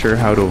quite sure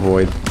how to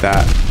avoid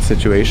that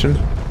situation.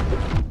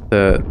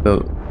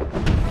 The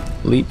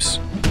leap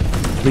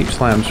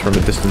slams from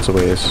a distance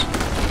away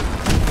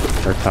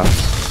are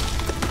tough.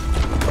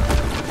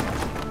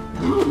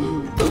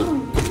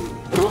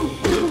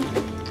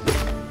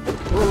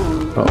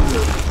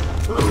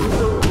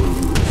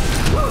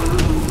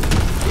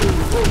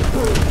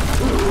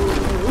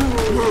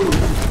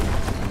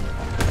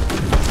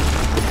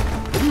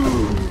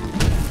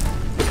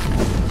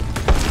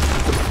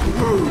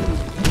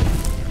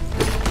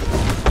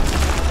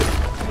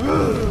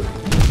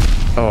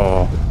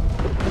 Oh.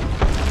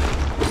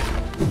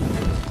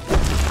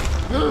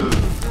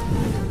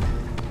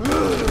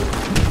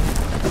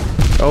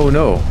 Oh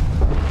no.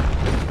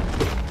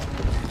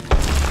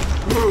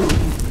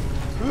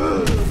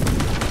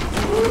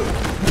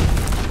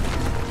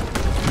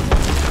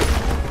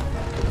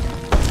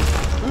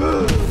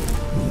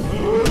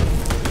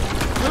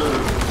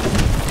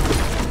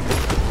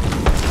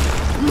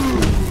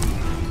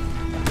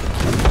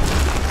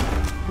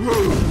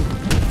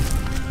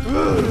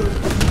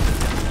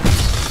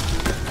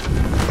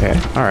 Okay,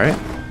 alright.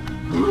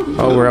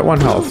 Oh, we're at 1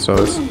 health, so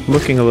it's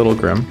looking a little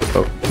grim.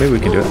 Oh, maybe we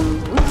can do it.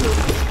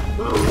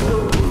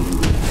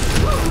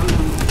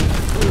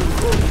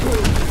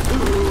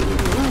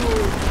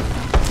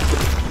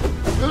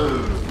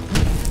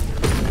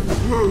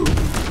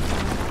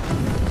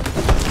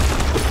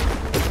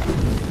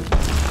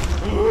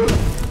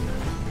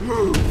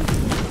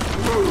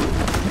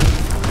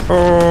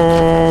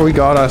 Oh, he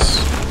got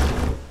us.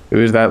 It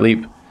was that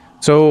leap.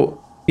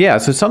 So, yeah,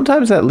 so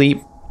sometimes that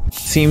leap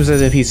seems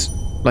as if he's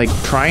like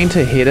trying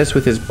to hit us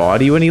with his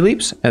body when he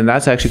leaps, and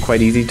that's actually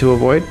quite easy to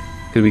avoid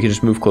because we can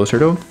just move closer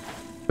to him.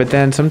 But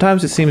then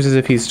sometimes it seems as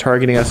if he's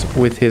targeting us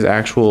with his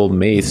actual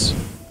mace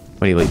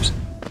when he leaps,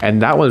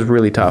 and that was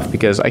really tough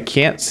because I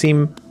don't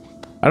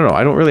know,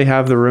 I don't really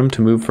have the room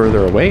to move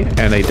further away,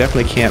 and I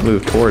definitely can't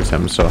move towards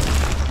him, so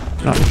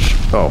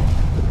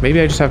oh,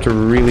 maybe I just have to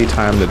really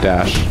time the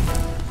dash.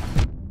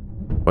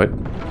 What?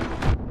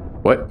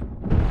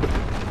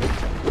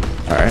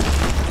 Alright.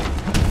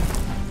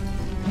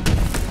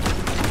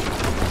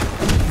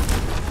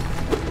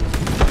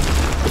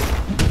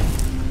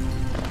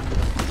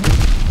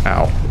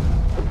 Ow.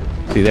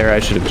 See there, I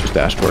should have just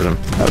dashed toward him.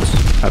 That was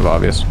kind of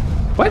obvious.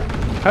 What?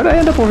 How did I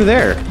end up over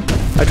there?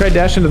 I tried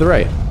dashing to the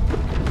right.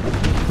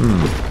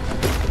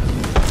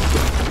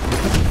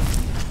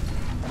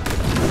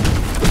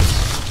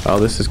 Oh,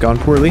 this has gone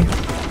poorly.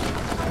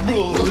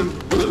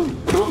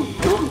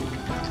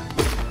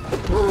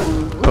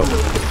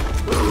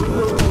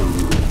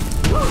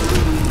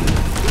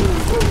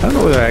 I don't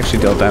know whether I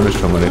actually dealt damage to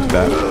him when I did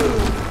that.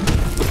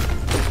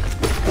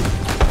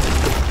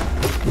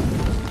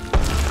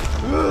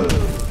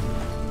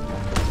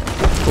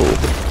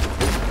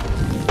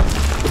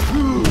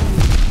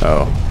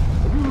 Oh.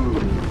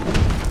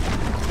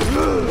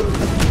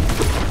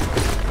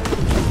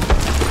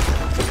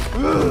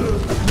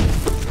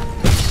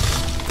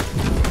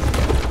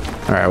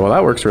 Alright, well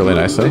that works really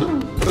nicely.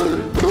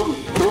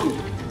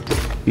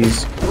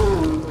 He's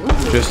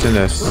just in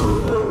a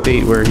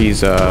state where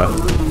he's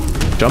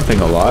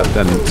jumping a lot,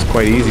 then it's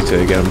quite easy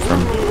to get him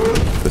from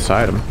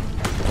beside him.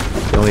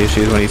 The only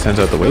issue is when he sends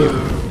out the wave.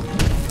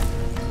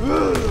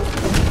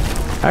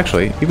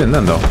 Actually, even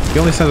then though, he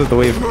only sends out the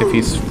wave if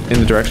he's in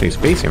the direction he's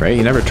facing, right?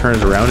 He never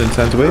turns around and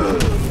sends a wave.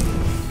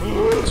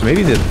 So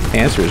maybe the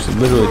answer is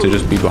literally to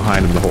just be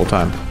behind him the whole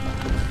time.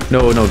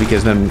 No,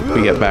 because then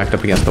we get backed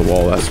up against the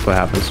wall, that's what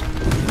happens.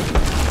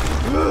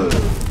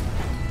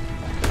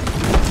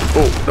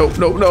 Oh,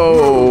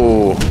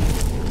 no!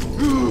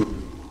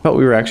 Felt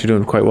we were actually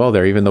doing quite well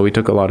there, even though we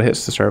took a lot of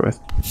hits to start with.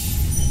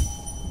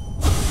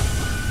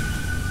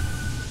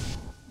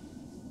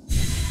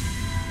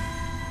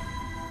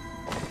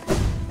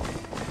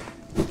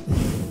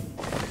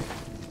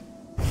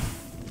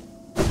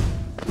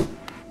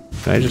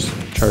 Can I just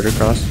charge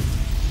across?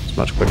 It's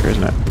much quicker,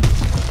 isn't it?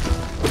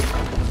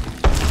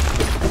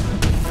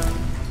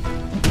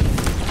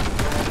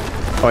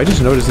 Oh, I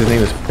just noticed his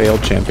name is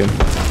Failed Champion.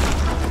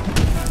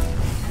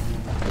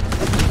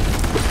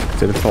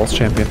 Is it a False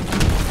Champion?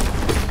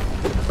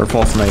 Or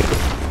False Knight?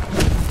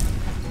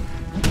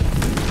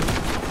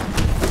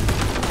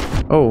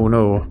 Oh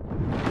no.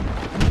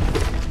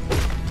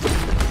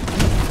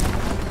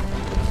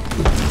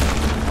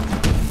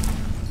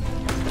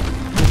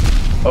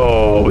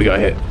 Oh, we got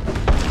hit.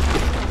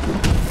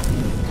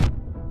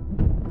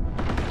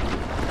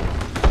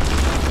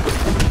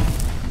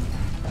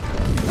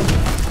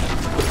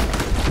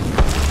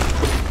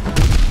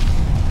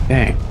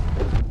 Dang.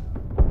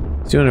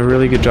 He's doing a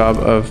really good job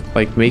of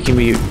like making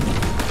me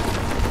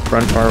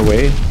run far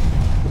away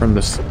from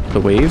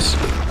the waves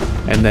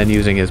and then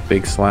using his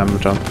big slam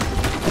jump.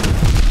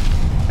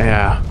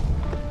 Yeah.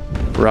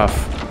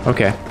 Rough.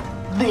 Okay.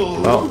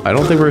 Well, I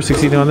don't think we're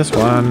succeeding on this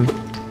one.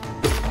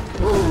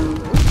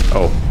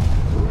 Oh.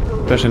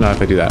 Especially not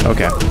if I do that.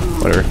 Okay.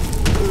 Whatever.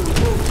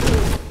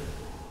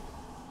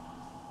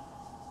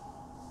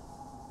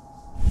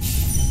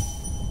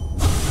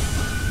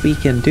 We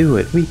can do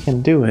it. We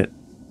can do it.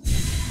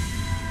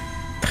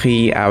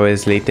 3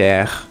 hours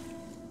later.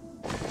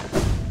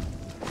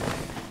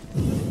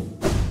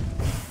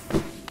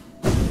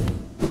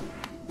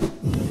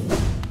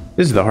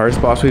 This is the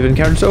hardest boss we've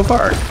encountered so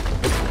far.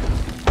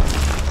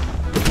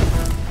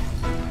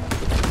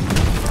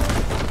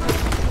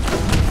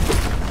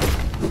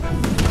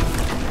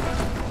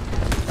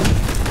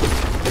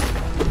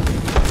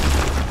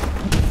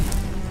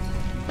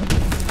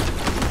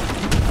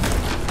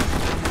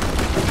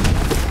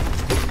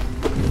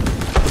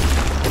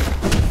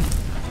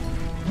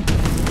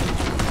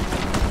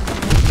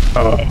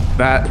 Oh,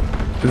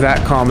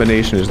 that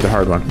combination is the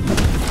hard one.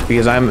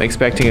 Because I'm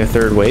expecting a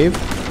third wave.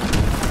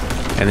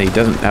 And he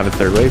doesn't have a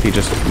third wave, he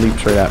just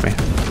leaps right at me.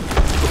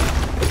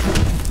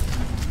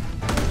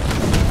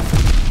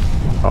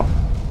 Oh.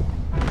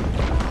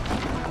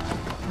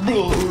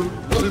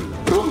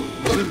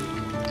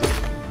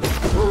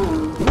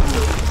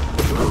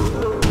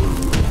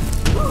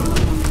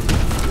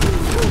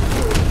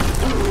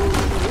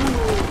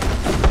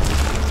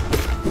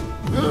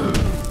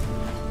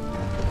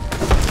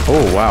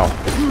 Oh, wow.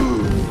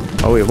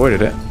 Oh, we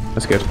avoided it.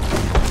 That's good.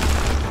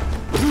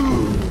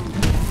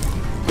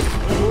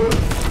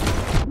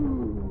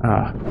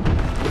 Ah.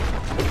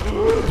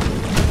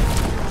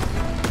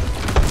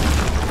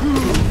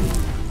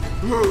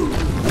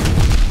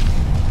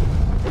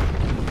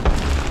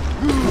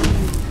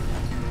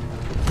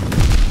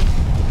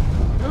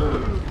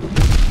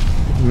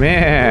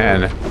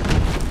 Man.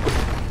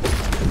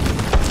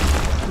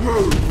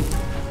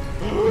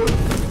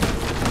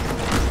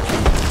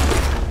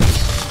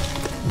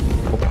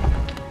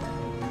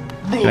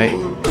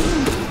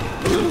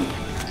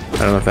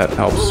 I don't know if that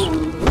helps.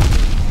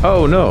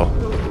 Oh no.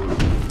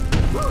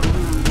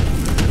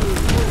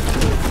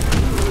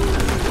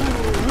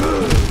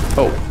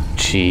 Oh,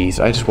 jeez.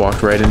 I just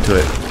walked right into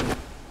it.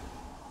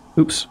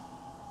 Oops.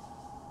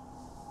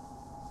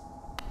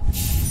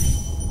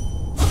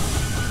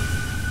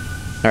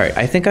 Alright,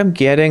 I think I'm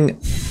getting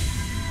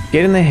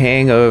the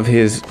hang of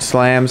his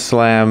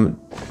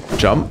slam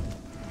jump.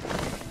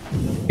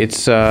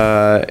 It's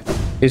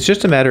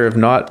just a matter of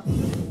not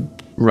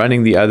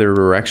running the other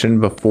direction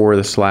before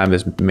the slam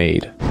is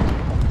made.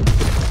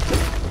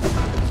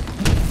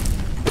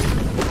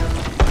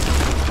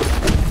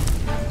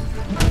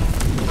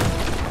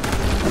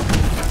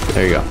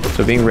 There you go.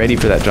 So being ready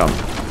for that jump.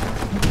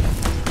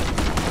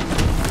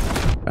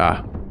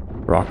 Ah,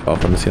 rock fell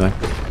from the ceiling.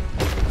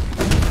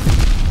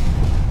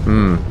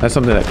 That's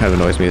something that kind of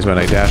annoys me, is when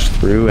I dash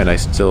through and I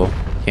still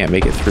can't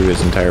make it through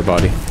his entire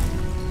body.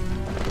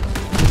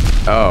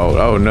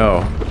 Oh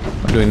no.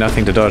 I'm doing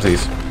nothing to dodge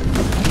these.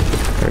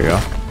 There we go.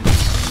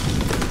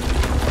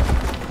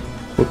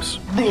 Whoops.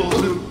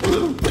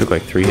 Took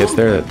like 3 hits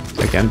there that,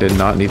 again, did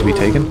not need to be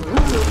taken.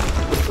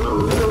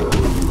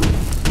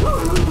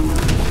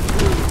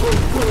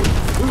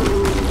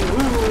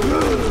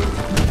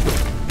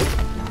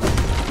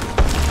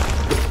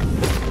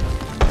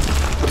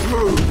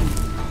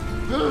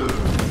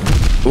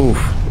 Oof.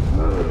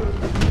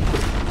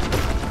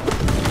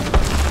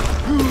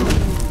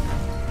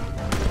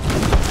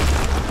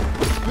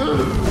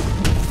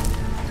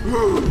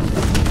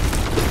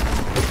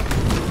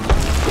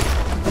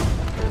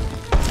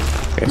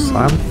 Okay,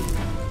 slam.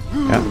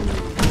 Yeah.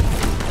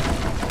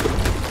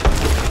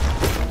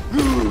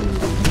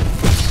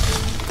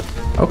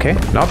 Okay,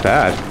 not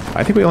bad.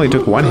 I think we only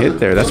took 1 hit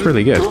there. That's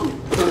really good.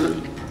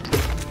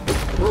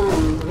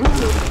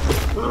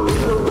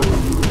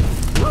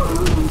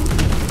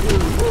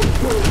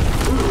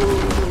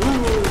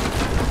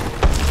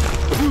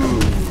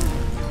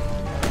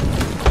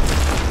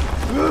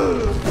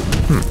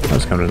 That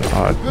was kind of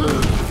odd.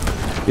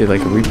 He had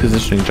like a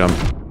repositioning jump.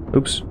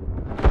 Oops.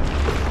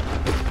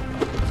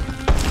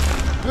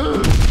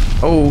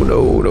 Oh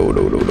no.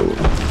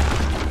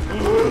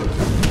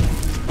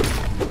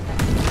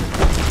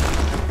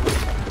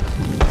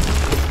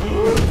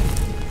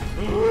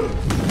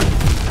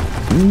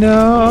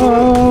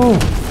 No!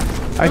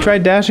 I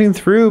tried dashing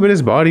through, but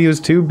his body was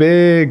too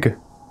big.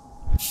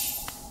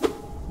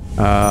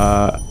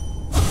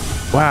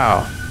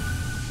 Wow.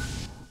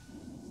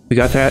 We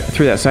got that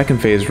through that second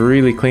phase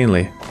really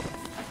cleanly.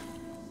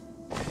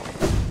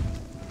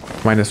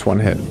 Minus 1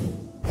 hit.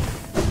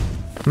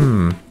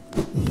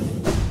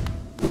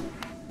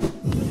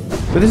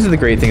 But this is the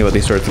great thing about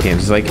these sorts of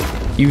games. Is like,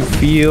 you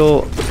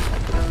feel...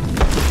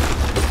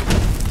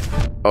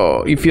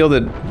 Oh, you feel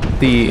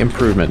the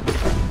improvement,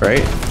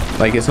 right?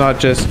 Like, it's not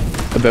just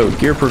about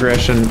gear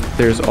progression,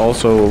 there's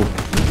also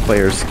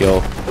player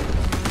skill.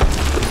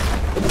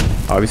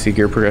 Obviously,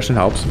 gear progression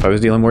helps. If I was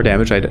dealing more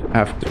damage, I'd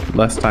have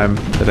less time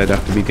that I'd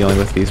have to be dealing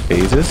with these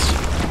phases.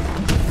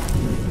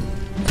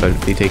 So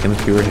I'd be taking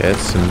fewer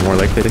hits and more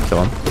likely to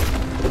kill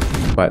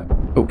him. But,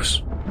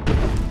 oops.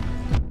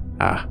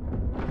 Ah.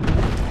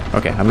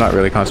 Okay, I'm not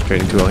really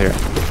concentrating too well here.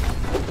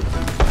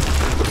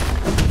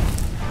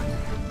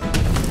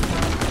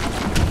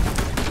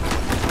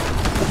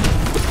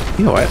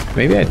 You know what?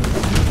 Maybe I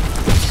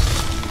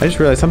just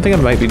realized something I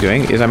might be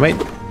doing is I might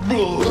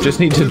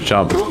just need to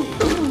jump.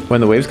 When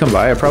the waves come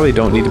by, I probably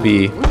don't need to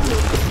be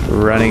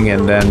running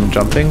and then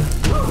jumping.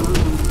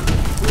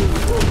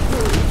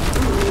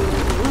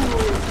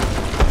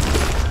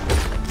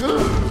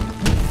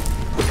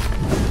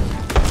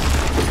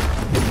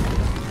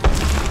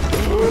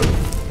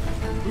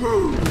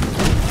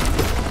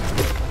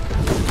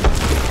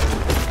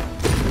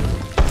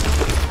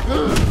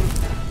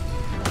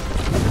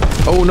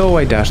 Oh no,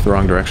 I dashed the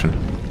wrong direction.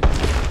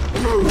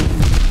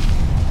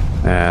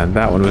 And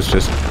that one was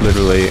just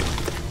literally...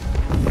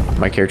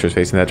 My character was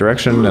facing that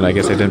direction, and I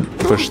guess I didn't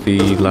push the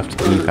left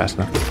key fast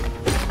enough.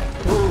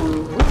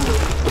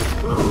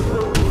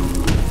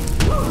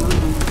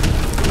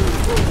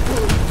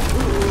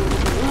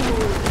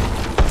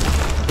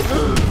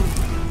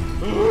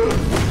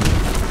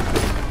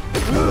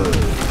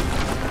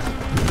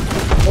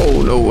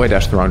 Oh no, I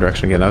dashed the wrong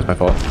direction again. That was my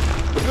fault.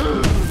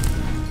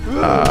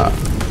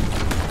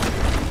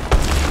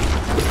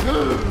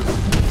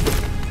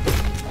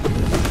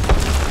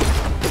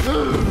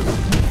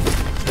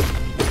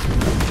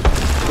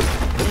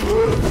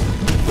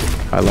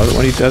 I love it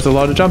when he does a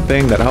lot of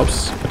jumping. That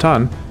helps a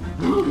ton.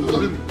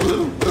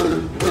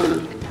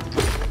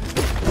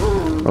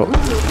 Oh.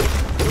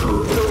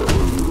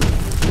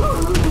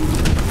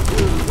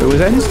 Wait, was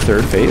that his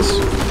third phase?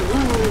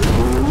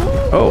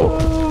 Oh.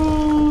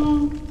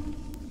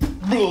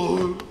 I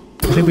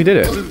think we did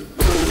it.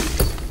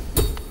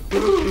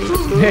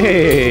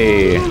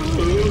 Hey!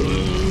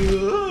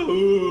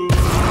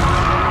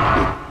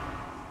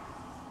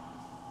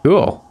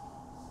 Cool.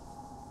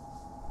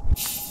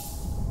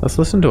 Let's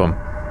listen to him.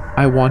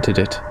 I wanted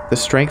it, the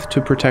strength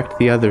to protect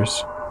the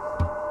others.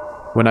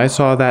 When I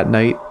saw that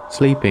knight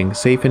sleeping,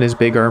 safe in his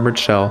big armored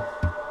shell,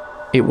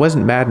 it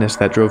wasn't madness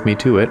that drove me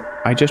to it,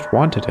 I just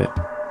wanted it.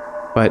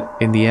 But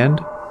in the end,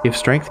 if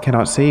strength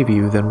cannot save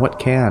you, then what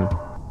can?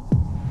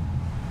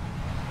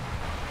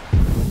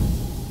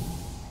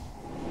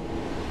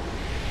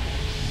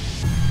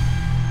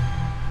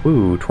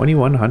 Ooh,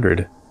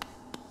 2100.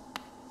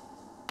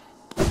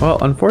 Well,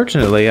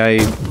 unfortunately, I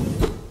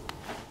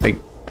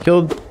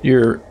killed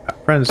your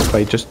friends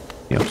by just,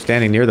 you know,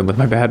 standing near them with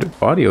my bad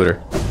body odor.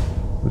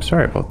 I'm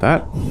sorry about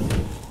that.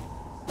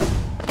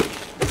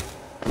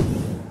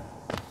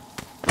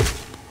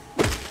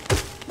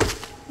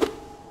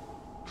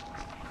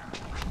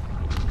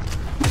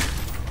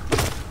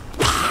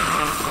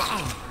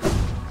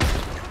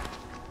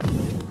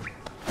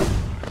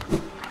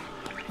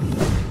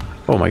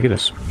 Oh my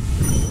goodness.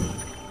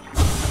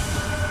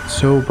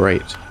 So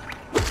bright.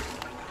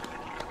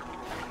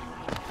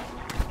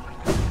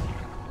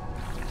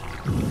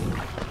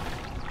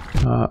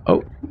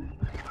 Oh.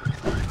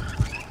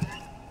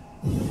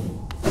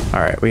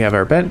 Alright, we have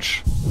our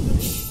bench.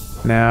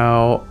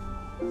 Now,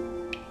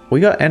 we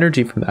got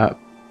energy from that,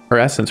 or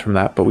essence from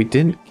that, but we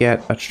didn't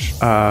get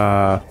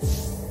a,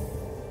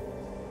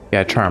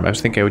 yeah, charm. I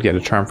was thinking I would get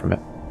a charm from it.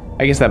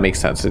 I guess that makes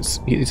sense.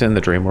 He's in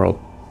the dream world.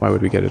 Why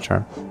would we get a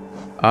charm?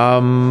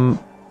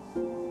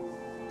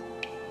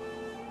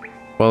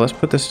 Well, let's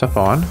put this stuff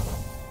on.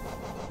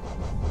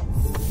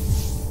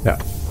 Yeah.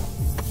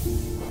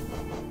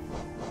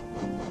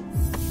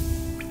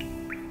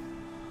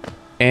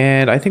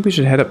 And I think we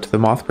should head up to the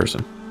moth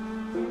person.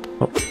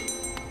 Oh.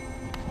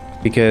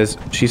 Because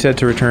she said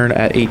to return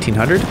at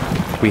 1800.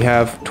 We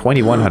have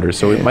 2100,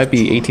 so it might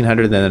be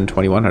 1800 and then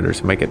 2100,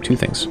 so we might get two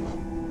things.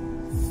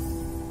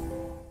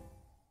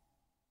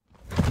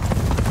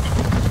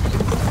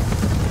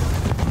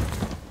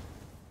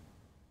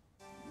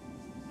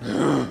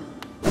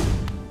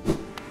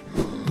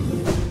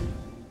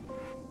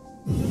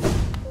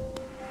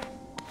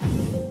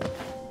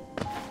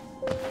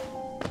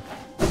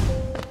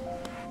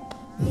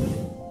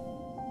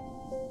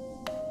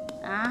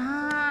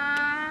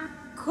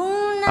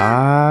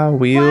 Ah,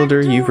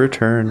 Wielder, you've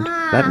returned.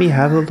 Let me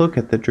have a look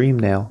at the dream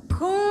nail.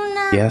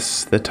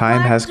 Yes, the time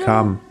has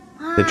come.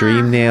 The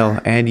dream nail,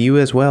 and you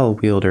as well,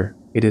 Wielder.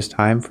 It is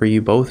time for you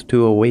both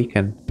to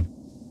awaken.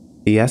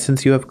 The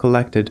essence you have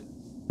collected,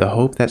 the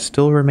hope that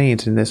still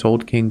remains in this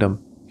old kingdom,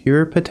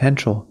 pure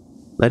potential.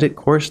 Let it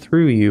course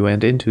through you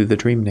and into the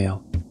dream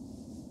nail.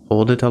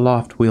 Hold it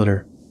aloft,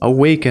 wielder.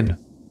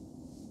 Awaken!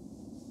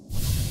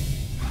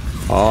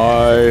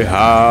 I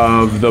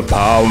have the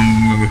power.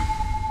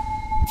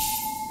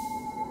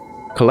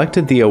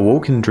 Collected the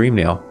awoken dream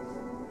nail.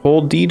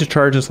 Hold D to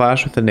charge and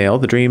slash with the nail.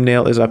 The dream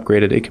nail is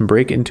upgraded. It can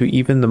break into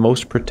even the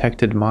most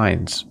protected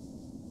mind.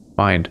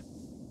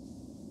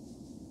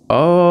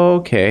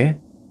 Okay.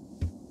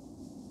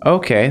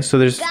 Okay, so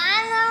there's...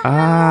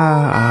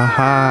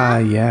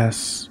 aha,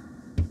 yes.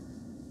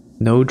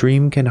 No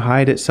dream can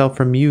hide itself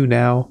from you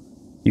now.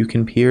 You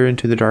can peer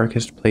into the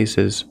darkest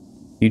places.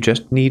 You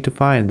just need to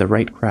find the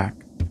right crack.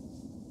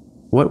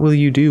 What will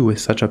you do with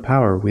such a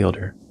power,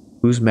 wielder?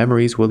 Whose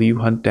memories will you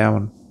hunt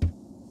down?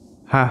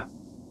 Ha!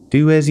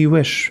 Do as you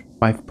wish.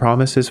 My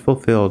promise is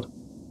fulfilled.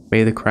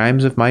 May the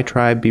crimes of my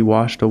tribe be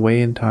washed away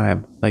in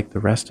time, like the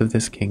rest of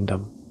this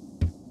kingdom.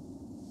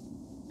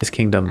 His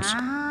kingdoms.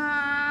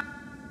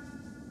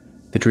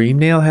 The dream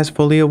nail has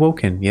fully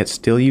awoken, yet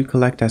still you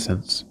collect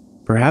essence.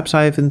 Perhaps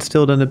I have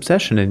instilled an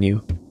obsession in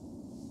you.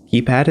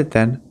 Keep at it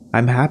then.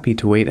 I'm happy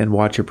to wait and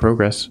watch your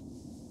progress.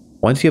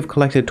 Once you have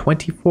collected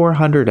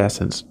 2,400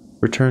 essence,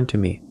 return to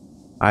me.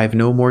 I have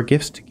no more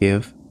gifts to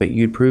give, but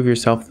you'd prove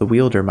yourself the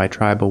wielder my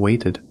tribe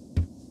awaited.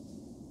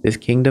 This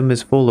kingdom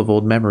is full of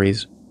old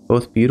memories,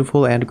 both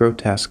beautiful and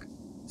grotesque.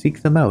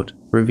 Seek them out,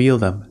 reveal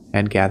them,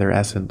 and gather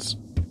essence.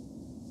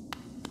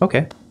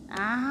 Okay.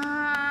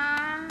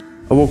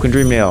 Awoken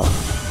dream nail.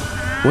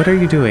 What are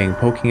you doing,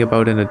 poking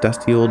about in a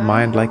dusty old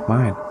mind like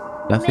mine?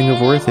 Nothing of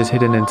worth is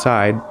hidden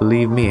inside,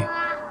 believe me.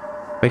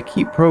 But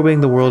keep probing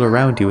the world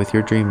around you with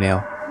your dream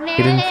nail.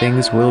 Hidden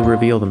things will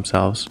reveal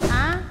themselves.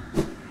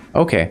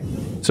 Okay,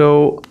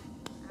 so,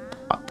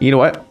 you know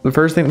what? The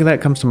first thing that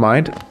comes to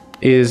mind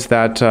is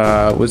that,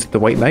 was the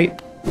White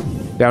Knight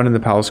down in the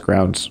palace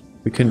grounds.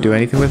 We couldn't do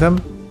anything with him,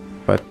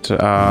 but,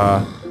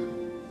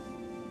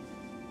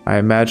 I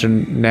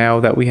imagine now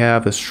that we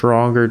have a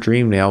stronger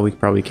dream nail, we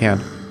probably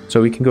can. So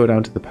we can go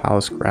down to the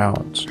palace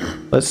grounds.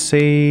 Let's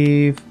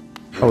save...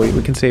 oh wait,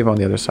 we can save on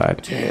the other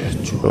side.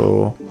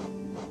 So,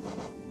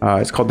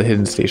 it's called the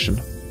Hidden Station.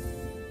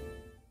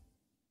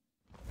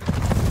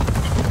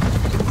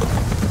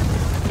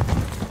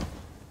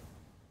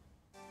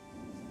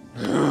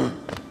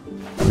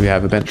 We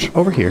have a bench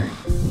over here.